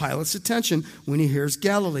gets Pilate's attention when he hears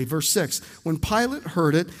Galilee. Verse 6, when Pilate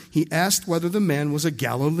heard it, he asked whether the man was a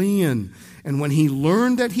Galilean. And when he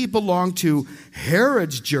learned that he belonged to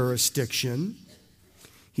Herod's jurisdiction,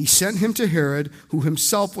 he sent him to Herod, who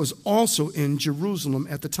himself was also in Jerusalem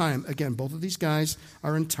at the time. Again, both of these guys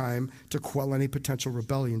are in time to quell any potential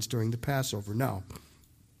rebellions during the Passover. Now,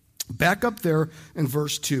 back up there in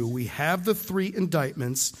verse 2, we have the three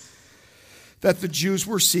indictments that the Jews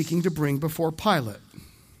were seeking to bring before Pilate.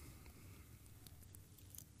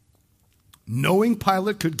 Knowing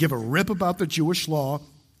Pilate could give a rip about the Jewish law,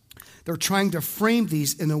 they're trying to frame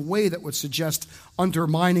these in a way that would suggest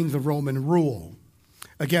undermining the Roman rule.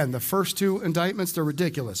 Again, the first two indictments, they're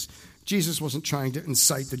ridiculous. Jesus wasn't trying to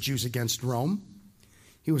incite the Jews against Rome.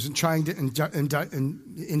 He wasn't trying to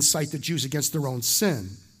incite the Jews against their own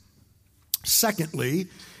sin. Secondly,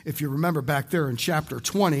 if you remember back there in chapter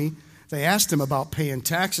 20, they asked him about paying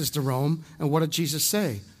taxes to Rome, and what did Jesus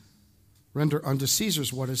say? Render unto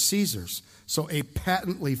Caesar's what is Caesar's. So a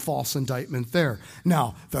patently false indictment there.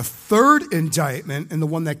 Now, the third indictment, and the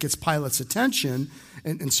one that gets Pilate's attention,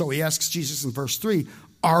 and so he asks Jesus in verse 3,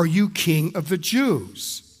 are you king of the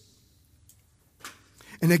Jews?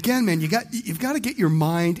 And again, man, you've got to get your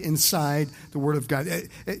mind inside the Word of God.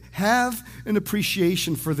 Have an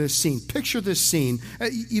appreciation for this scene. Picture this scene.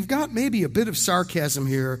 You've got maybe a bit of sarcasm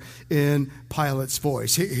here in Pilate's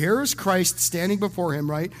voice. Here is Christ standing before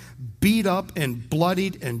him, right? Beat up and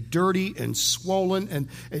bloodied and dirty and swollen, and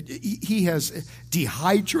he has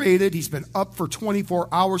dehydrated. He's been up for 24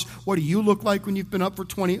 hours. What do you look like when you've been up for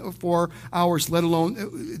 24 hours, let alone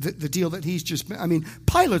the deal that he's just been? I mean,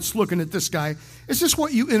 Pilate's looking at this guy. Is this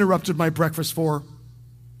what you interrupted my breakfast for?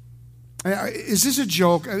 Is this a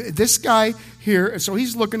joke? This guy here, so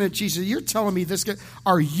he's looking at Jesus. You're telling me this guy,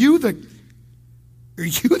 are you the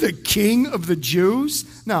king of the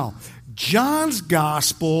Jews? Now, John's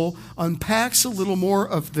gospel unpacks a little more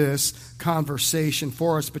of this conversation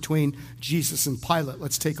for us between Jesus and Pilate.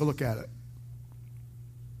 Let's take a look at it.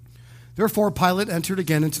 Therefore, Pilate entered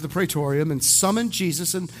again into the praetorium and summoned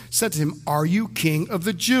Jesus and said to him, are you king of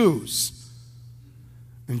the Jews?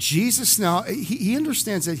 And Jesus now, he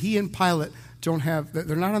understands that he and Pilate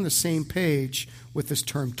they're not on the same page with this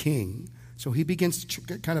term king. So he begins to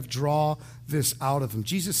kind of draw this out of him.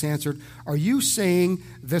 Jesus answered, are you saying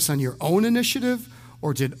this on your own initiative,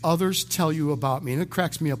 or did others tell you about me? And it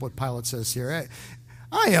cracks me up what Pilate says here.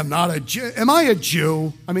 I am not a Jew. Am I a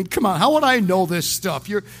Jew? I mean, come on, how would I know this stuff?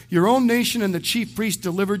 Your own nation and the chief priest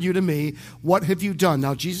delivered you to me. What have you done?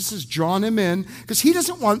 Now, Jesus has drawn him in because he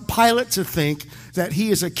doesn't want Pilate to think that he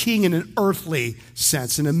is a king in an earthly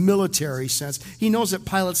sense, in a military sense. He knows that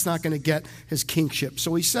Pilate's not going to get his kingship.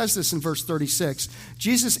 So he says this in verse 36.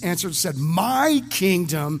 Jesus answered and said, my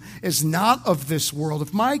kingdom is not of this world.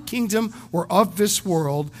 If my kingdom were of this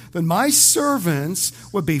world, then my servants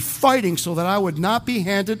would be fighting so that I would not be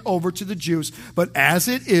handed over to the Jews. But as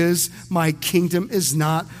it is, my kingdom is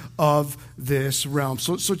not of this realm.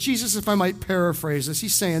 So Jesus, if I might paraphrase this,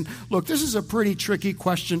 he's saying, look, this is a pretty tricky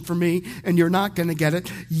question for me, and you're not going to get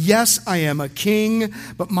it. Yes, I am a king,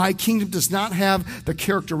 but my kingdom does not have the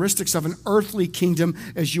characteristics of an earthly kingdom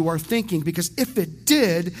as you are thinking, because if it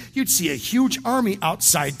did, you'd see a huge army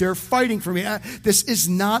outside there fighting for me. This is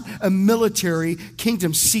not a military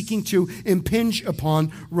kingdom seeking to impinge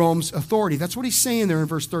upon Rome's authority. That's what he's saying there in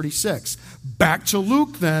verse 36. Back to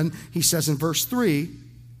Luke then, he says in verse 3,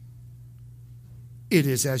 it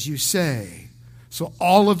is as you say. So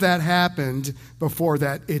all of that happened before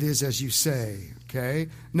that, it is as you say. Okay?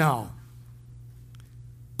 Now,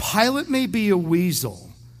 Pilate may be a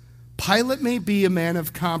weasel. Pilate may be a man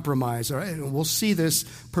of compromise. All right? And we'll see this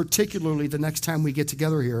particularly the next time we get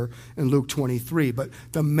together here in Luke 23. But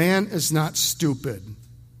the man is not stupid.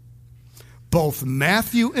 Both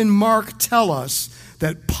Matthew and Mark tell us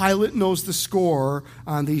that Pilate knows the score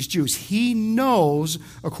on these Jews. He knows,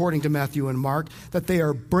 according to Matthew and Mark, that they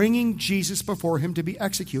are bringing Jesus before him to be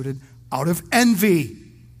executed out of envy.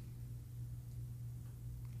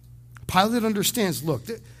 Pilate understands, look,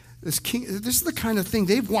 this is the kind of thing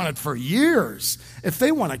they've wanted for years. If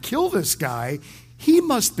they want to kill this guy, he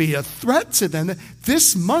must be a threat to them.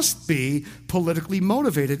 This must be politically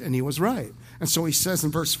motivated, and he was right. And so he says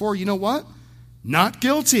in verse 4, you know what? Not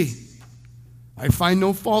guilty. I find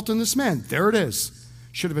no fault in this man. There it is.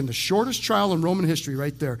 Should have been the shortest trial in Roman history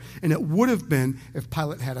right there. And it would have been if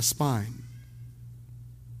Pilate had a spine.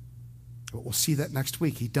 But we'll see that next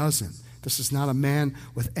week. He doesn't. This is not a man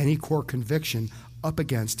with any core conviction up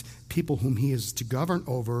against people whom he is to govern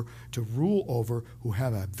over, to rule over, who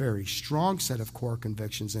have a very strong set of core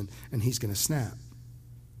convictions, and he's going to snap.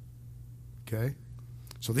 Okay?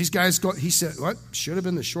 So these guys go, he said, what? Should have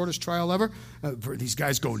been the shortest trial ever? These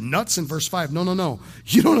guys go nuts in verse 5. No.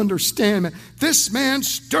 You don't understand, man. This man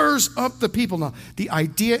stirs up the people. Now, the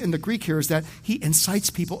idea in the Greek here is that he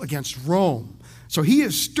incites people against Rome. So he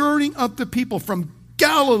is stirring up the people from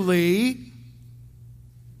Galilee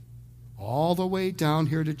all the way down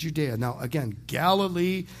here to Judea. Now, again,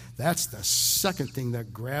 Galilee, that's the second thing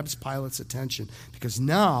that grabs Pilate's attention. Because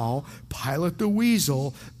now, Pilate the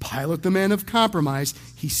weasel, Pilate the man of compromise,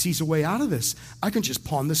 he sees a way out of this. I can just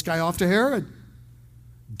pawn this guy off to Herod.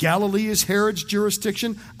 Galilee is Herod's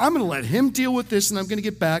jurisdiction. I'm going to let him deal with this, and I'm going to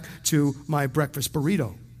get back to my breakfast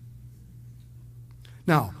burrito.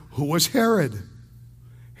 Now, who was Herod?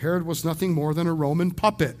 Herod was nothing more than a Roman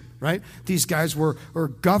puppet, right? These guys were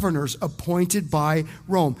governors appointed by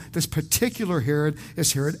Rome. This particular Herod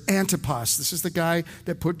is Herod Antipas. This is the guy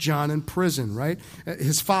that put John in prison, right?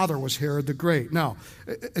 His father was Herod the Great. Now,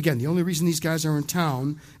 again, the only reason these guys are in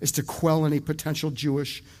town is to quell any potential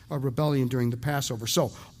Jewish rebellion during the Passover.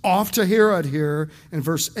 So, off to Herod here in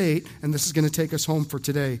verse 8, and this is going to take us home for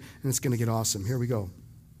today, and it's going to get awesome. Here we go.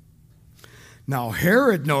 Now,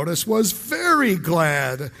 Herod, notice, was very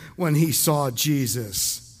glad when he saw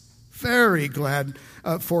Jesus. Very glad,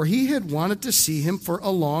 for he had wanted to see him for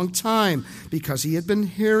a long time because he had been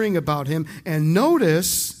hearing about him. And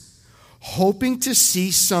notice, hoping to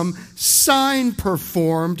see some sign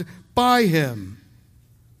performed by him.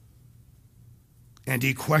 And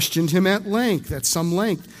he questioned him at some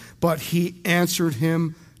length, but he answered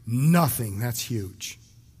him nothing. That's huge.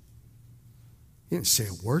 He didn't say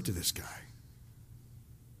a word to this guy.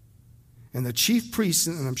 And the chief priests,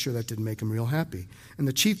 and I'm sure that didn't make him real happy, and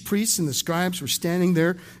the chief priests and the scribes were standing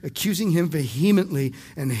there accusing him vehemently.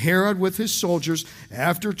 And Herod with his soldiers,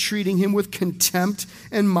 after treating him with contempt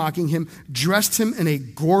and mocking him, dressed him in a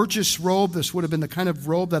gorgeous robe. This would have been the kind of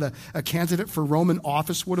robe that a candidate for Roman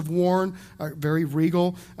office would have worn, very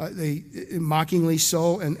regal, they mockingly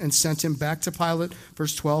so, and sent him back to Pilate.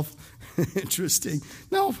 Verse 12. Interesting.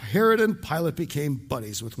 Now Herod and Pilate became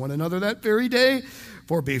buddies with one another that very day,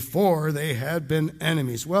 for before they had been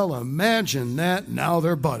enemies. Well, imagine that. Now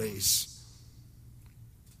they're buddies.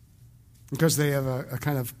 Because they have a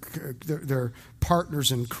kind of, they're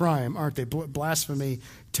partners in crime, aren't they? Blasphemy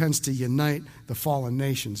tends to unite the fallen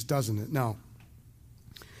nations, doesn't it? Now,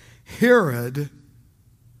 Herod,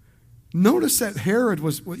 notice that Herod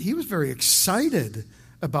was very excited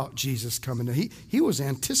about Jesus coming. He was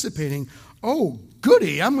anticipating, oh,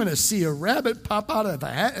 goody, I'm going to see a rabbit pop out of a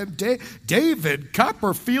hat. David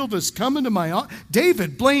Copperfield is coming to my office.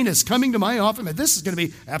 David Blaine is coming to my office. This is going to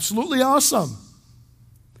be absolutely awesome.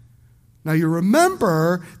 Now, you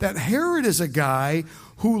remember that Herod is a guy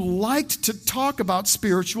who liked to talk about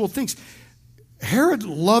spiritual things. Herod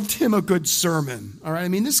loved him a good sermon, all right? I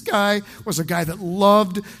mean, this guy was a guy that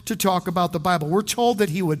loved to talk about the Bible. We're told that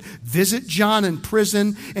he would visit John in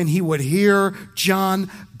prison, and he would hear John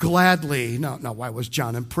gladly. Now, why was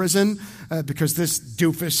John in prison? Because this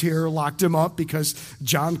doofus here locked him up because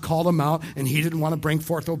John called him out, and he didn't want to bring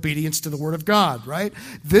forth obedience to the Word of God, right?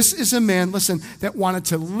 This is a man, listen, that wanted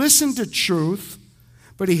to listen to truth,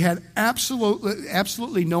 but he had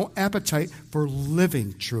absolutely no appetite for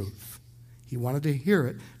living truth. He wanted to hear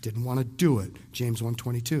it, didn't want to do it. James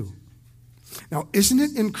 1:22. Now, isn't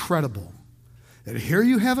it incredible that here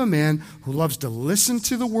you have a man who loves to listen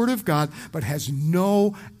to the Word of God, but has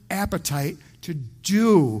no appetite to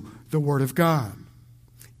do the Word of God?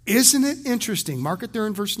 Isn't it interesting? Mark it there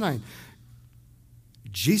in verse 9.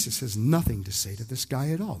 Jesus has nothing to say to this guy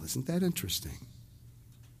at all. Isn't that interesting?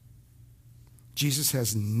 Jesus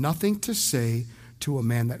has nothing to say to a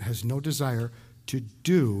man that has no desire to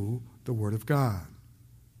do the Word of God.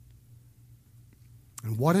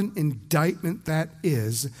 And what an indictment that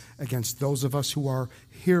is against those of us who are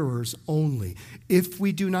hearers only. If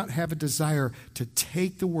we do not have a desire to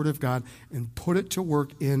take the Word of God and put it to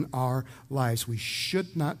work in our lives, we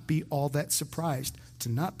should not be all that surprised to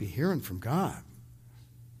not be hearing from God.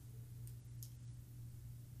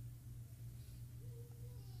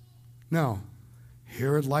 Now,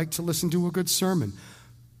 Herod liked to listen to a good sermon,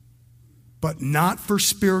 but not for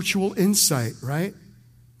spiritual insight, right?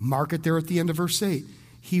 Mark it there at the end of verse 8.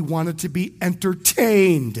 He wanted to be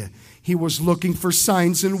entertained. He was looking for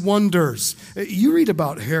signs and wonders. You read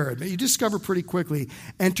about Herod, you discover pretty quickly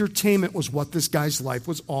entertainment was what this guy's life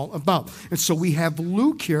was all about. And so we have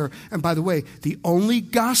Luke here, and by the way, the only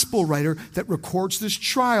gospel writer that records this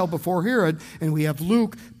trial before Herod, and we have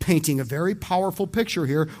Luke painting a very powerful picture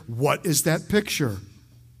here. What is that picture?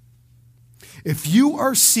 If you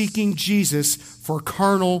are seeking Jesus for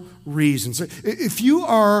carnal reasons, if you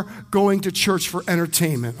are going to church for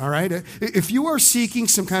entertainment, all right, if you are seeking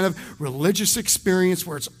some kind of religious experience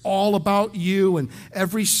where it's all about you and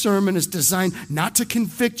every sermon is designed not to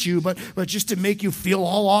convict you, but just to make you feel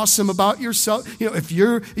all awesome about yourself, if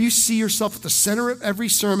you see yourself at the center of every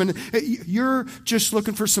sermon, you're just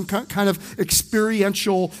looking for some kind of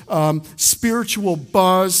experiential, spiritual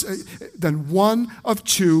buzz, then one of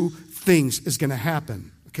two things is going to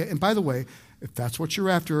happen. Okay, and by the way, if that's what you're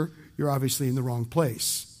after, you're obviously in the wrong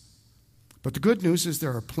place. But the good news is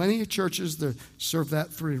there are plenty of churches that serve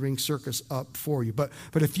that three-ring circus up for you. But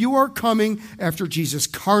if you are coming after Jesus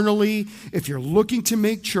carnally, if you're looking to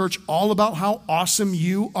make church all about how awesome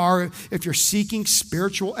you are, if you're seeking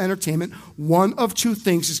spiritual entertainment, one of two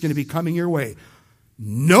things is going to be coming your way.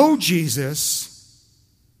 No Jesus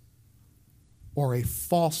or a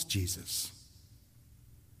false Jesus.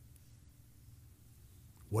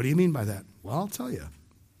 What do you mean by that? Well, I'll tell you.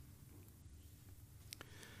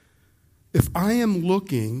 If I am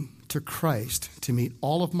looking to Christ to meet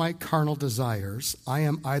all of my carnal desires, I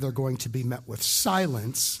am either going to be met with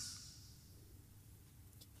silence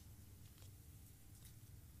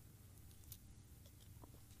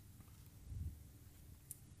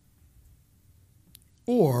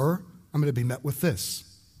or I'm going to be met with this.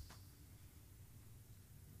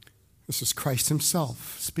 This is Christ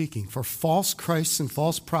himself speaking. For false Christs and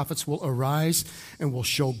false prophets will arise and will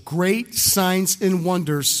show great signs and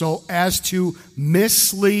wonders so as to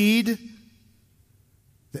mislead.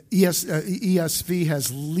 The ESV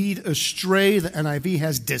has lead astray. The NIV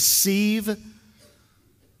has deceive.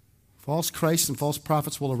 False Christs and false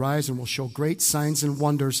prophets will arise and will show great signs and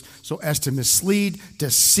wonders so as to mislead,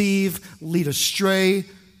 deceive, lead astray,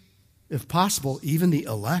 if possible, even the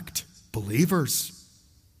elect believers.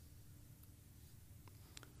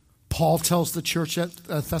 Paul tells the church at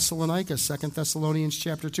Thessalonica, 2 Thessalonians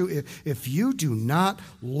chapter 2, if you do not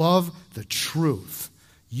love the truth,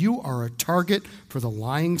 you are a target for the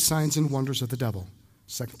lying signs and wonders of the devil.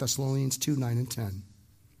 2 Thessalonians 2, 9 and 10.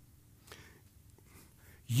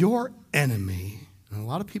 Your enemy, and a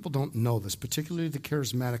lot of people don't know this, particularly the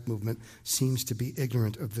charismatic movement seems to be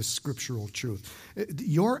ignorant of this scriptural truth.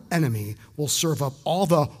 Your enemy will serve up all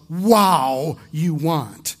the wow you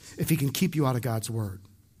want if he can keep you out of God's word.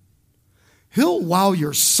 He'll wow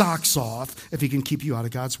your socks off if he can keep you out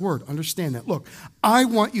of God's word. Understand that. Look, I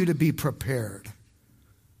want you to be prepared.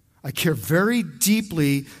 I care very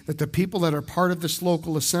deeply that the people that are part of this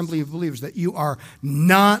local assembly of believers, that you are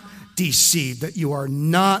not deceived, that you are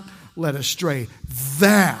not led astray.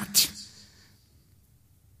 That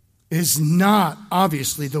is not,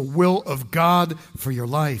 obviously, the will of God for your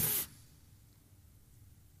life.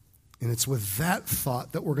 And it's with that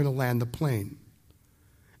thought that we're going to land the plane.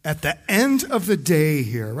 At the end of the day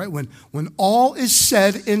here, right, when all is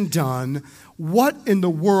said and done, what in the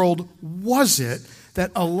world was it that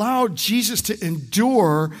allowed Jesus to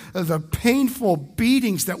endure the painful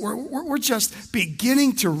beatings that we're just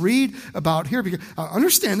beginning to read about here? Because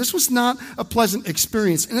understand, this was not a pleasant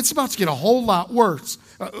experience, and it's about to get a whole lot worse.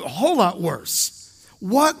 A whole lot worse.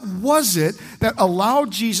 What was it that allowed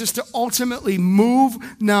Jesus to ultimately move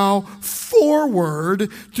now forward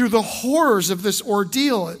through the horrors of this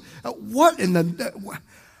ordeal?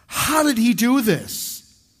 How did he do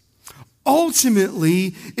this?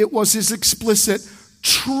 Ultimately, it was his explicit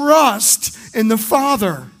trust in the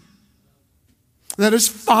Father. That his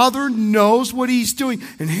Father knows what he's doing.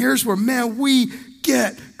 And here's where, man, we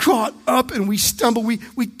get caught up and we stumble. We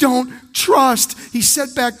don't trust. He said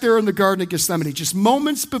back there in the Garden of Gethsemane, just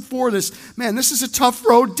moments before this, man, this is a tough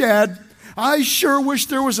road, Dad. I sure wish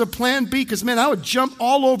there was a plan B because, man, I would jump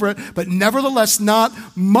all over it. But nevertheless, not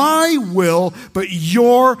my will, but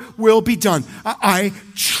your will be done. I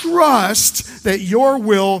trust that your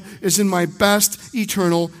will is in my best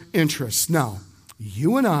eternal interest. Now,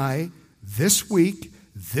 you and I, this week,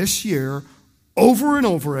 this year, over and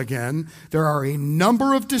over again, there are a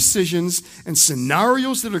number of decisions and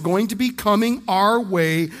scenarios that are going to be coming our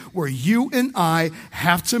way where you and I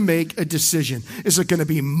have to make a decision. Is it going to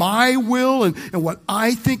be my will and what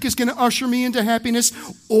I think is going to usher me into happiness?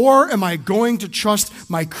 Or am I going to trust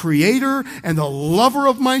my Creator and the lover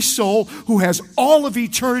of my soul who has all of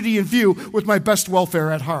eternity in view with my best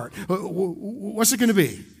welfare at heart? What's it going to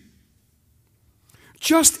be?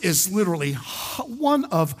 Just is literally one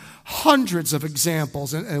of hundreds of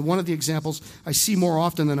examples, and one of the examples I see more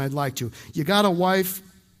often than I'd like to. You got a wife,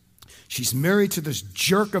 she's married to this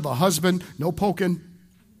jerk of a husband, no poking.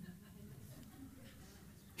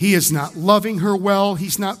 He is not loving her well,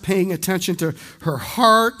 he's not paying attention to her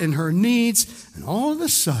heart and her needs, and all of a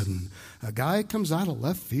sudden, a guy comes out of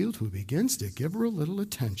left field who begins to give her a little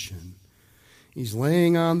attention. He's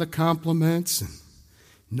laying on the compliments and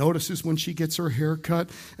notices when she gets her hair cut,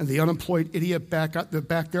 and the unemployed idiot back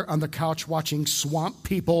there on the couch watching Swamp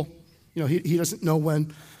People. You know, he doesn't know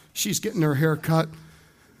when she's getting her hair cut.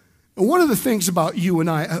 And one of the things about you and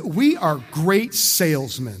I, we are great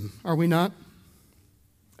salesmen, are we not?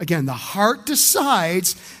 Again, the heart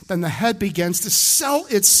decides, then the head begins to sell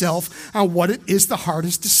itself on what it is the heart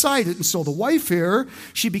has decided. And so the wife here,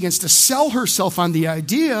 she begins to sell herself on the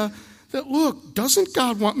idea that, look, doesn't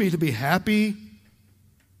God want me to be happy?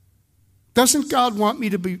 Doesn't God want me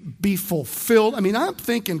to be fulfilled? I mean, I'm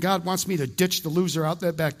thinking God wants me to ditch the loser out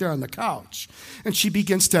there back there on the couch. And she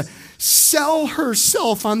begins to sell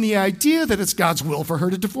herself on the idea that it's God's will for her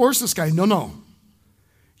to divorce this guy. No.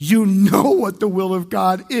 You know what the will of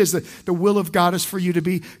God is. The will of God is for you to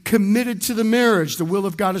be committed to the marriage. The will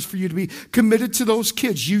of God is for you to be committed to those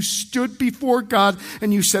kids. You stood before God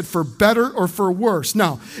and you said for better or for worse.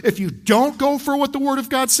 Now, if you don't go for what the Word of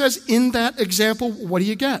God says in that example, what do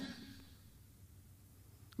you get?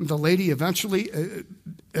 The lady eventually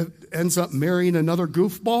ends up marrying another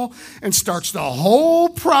goofball and starts the whole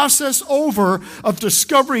process over of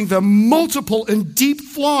discovering the multiple and deep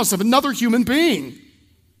flaws of another human being.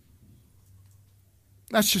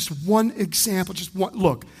 That's just one example. Just one.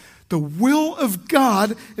 Look, the will of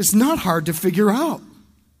God is not hard to figure out.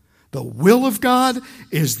 The will of God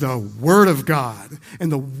is the Word of God. And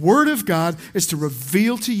the Word of God is to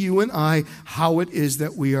reveal to you and I how it is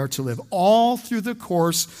that we are to live. All through the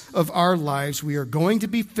course of our lives, we are going to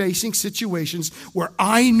be facing situations where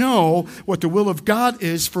I know what the will of God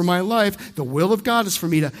is for my life. The will of God is for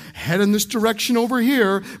me to head in this direction over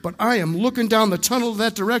here, but I am looking down the tunnel of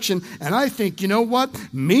that direction, and I think, you know what?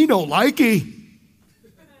 Me no likey.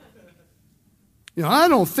 You know, I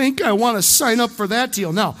don't think I want to sign up for that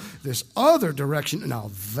deal. Now, this other direction,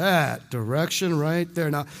 now that direction right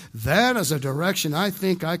there, now that is a direction I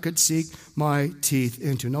think I could sink my teeth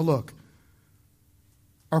into. Now look,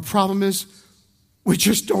 our problem is we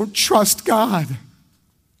just don't trust God.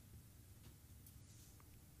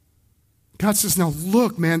 God says, now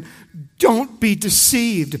look, man, don't be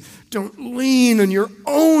deceived. Don't lean on your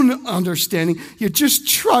own understanding. You just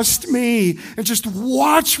trust me and just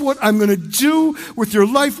watch what I'm going to do with your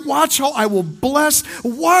life. Watch how I will bless.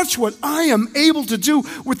 Watch what I am able to do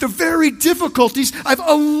with the very difficulties I've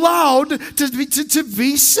allowed to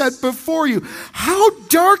be set before you. How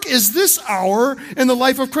dark is this hour in the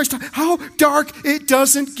life of Christ? How dark? It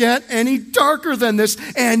doesn't get any darker than this.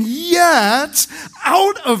 And yet,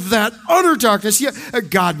 out of that utter darkness,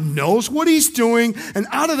 God knows what He's doing. And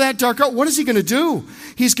out of that dark hour, what is He going to do?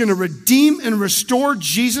 He's going to redeem and restore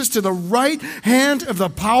Jesus to the right hand of the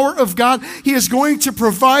power of God. He is going to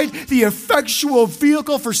provide the effectual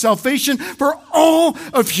vehicle for salvation for all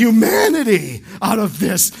of humanity out of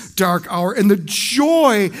this dark hour. And the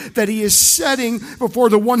joy that He is setting before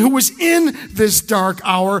the one who was in this dark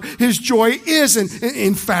hour, His joy is, and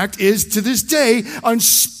in fact is to this day,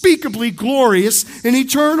 unspeakably glorious and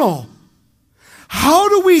eternal. How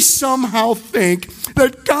do we somehow think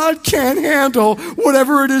that God can't handle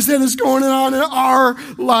whatever it is that is going on in our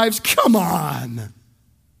lives? Come on.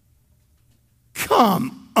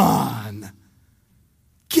 Come on.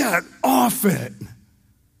 Get off it.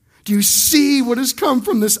 Do you see what has come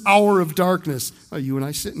from this hour of darkness? Oh, you and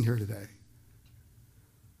I sitting here today.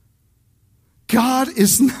 God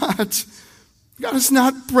is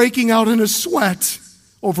not breaking out in a sweat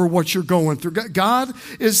over what you're going through. God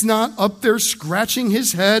is not up there scratching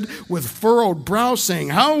His head with furrowed brow saying,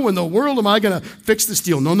 how in the world am I going to fix this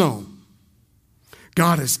deal? No.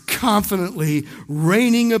 God is confidently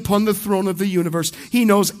reigning upon the throne of the universe. He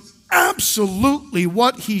knows absolutely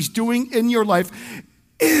what He's doing in your life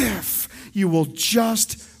if you will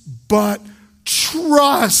just but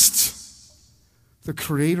trust the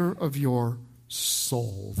Creator of your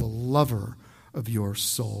soul, the lover of your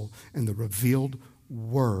soul and the revealed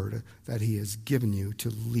word that he has given you to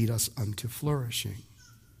lead us unto flourishing.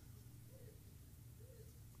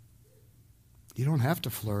 You don't have to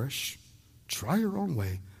flourish. Try your own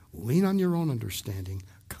way. Lean on your own understanding.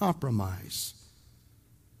 Compromise.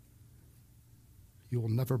 You will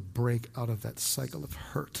never break out of that cycle of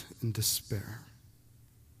hurt and despair.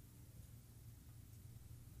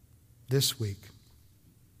 This week,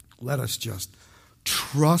 let us just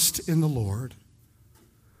trust in the Lord.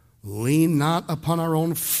 Lean not upon our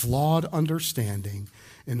own flawed understanding.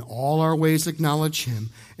 In all our ways acknowledge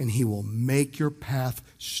him, and he will make your path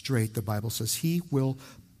straight. The Bible says he will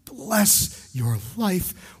bless your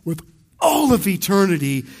life with all of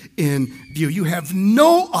eternity in view. You have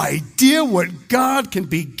no idea what God can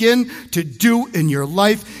begin to do in your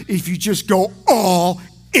life if you just go all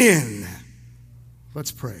in.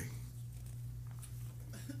 Let's pray.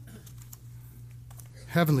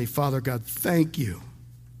 Heavenly Father, God, thank you.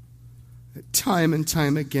 Time and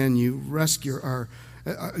time again, you rescue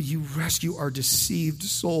our deceived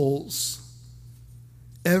souls.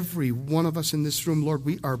 Every one of us in this room, Lord,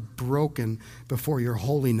 we are broken before your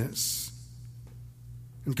holiness.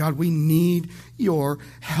 And God, we need your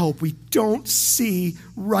help. We don't see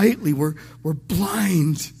rightly. We're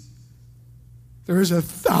blind. There is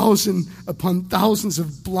 1,000 upon thousands of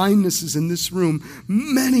blindnesses in this room,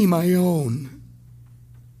 many my own.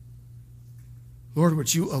 Lord,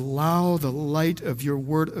 would you allow the light of your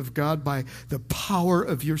word of God by the power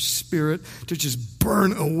of your Spirit to just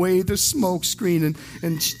burn away the smoke screen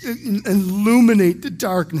and illuminate the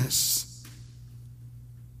darkness.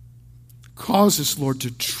 Cause us, Lord,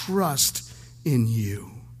 to trust in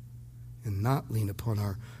you and not lean upon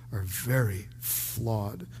our very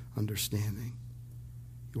flawed understanding.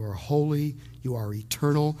 You are holy. You are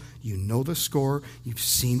eternal. You know the score. You've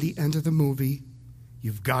seen the end of the movie.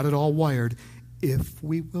 You've got it all wired. If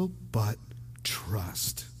we will but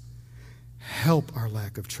trust. Help our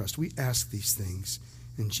lack of trust. We ask these things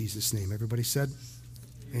in Jesus' name. Everybody said,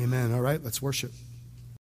 amen. All right, let's worship.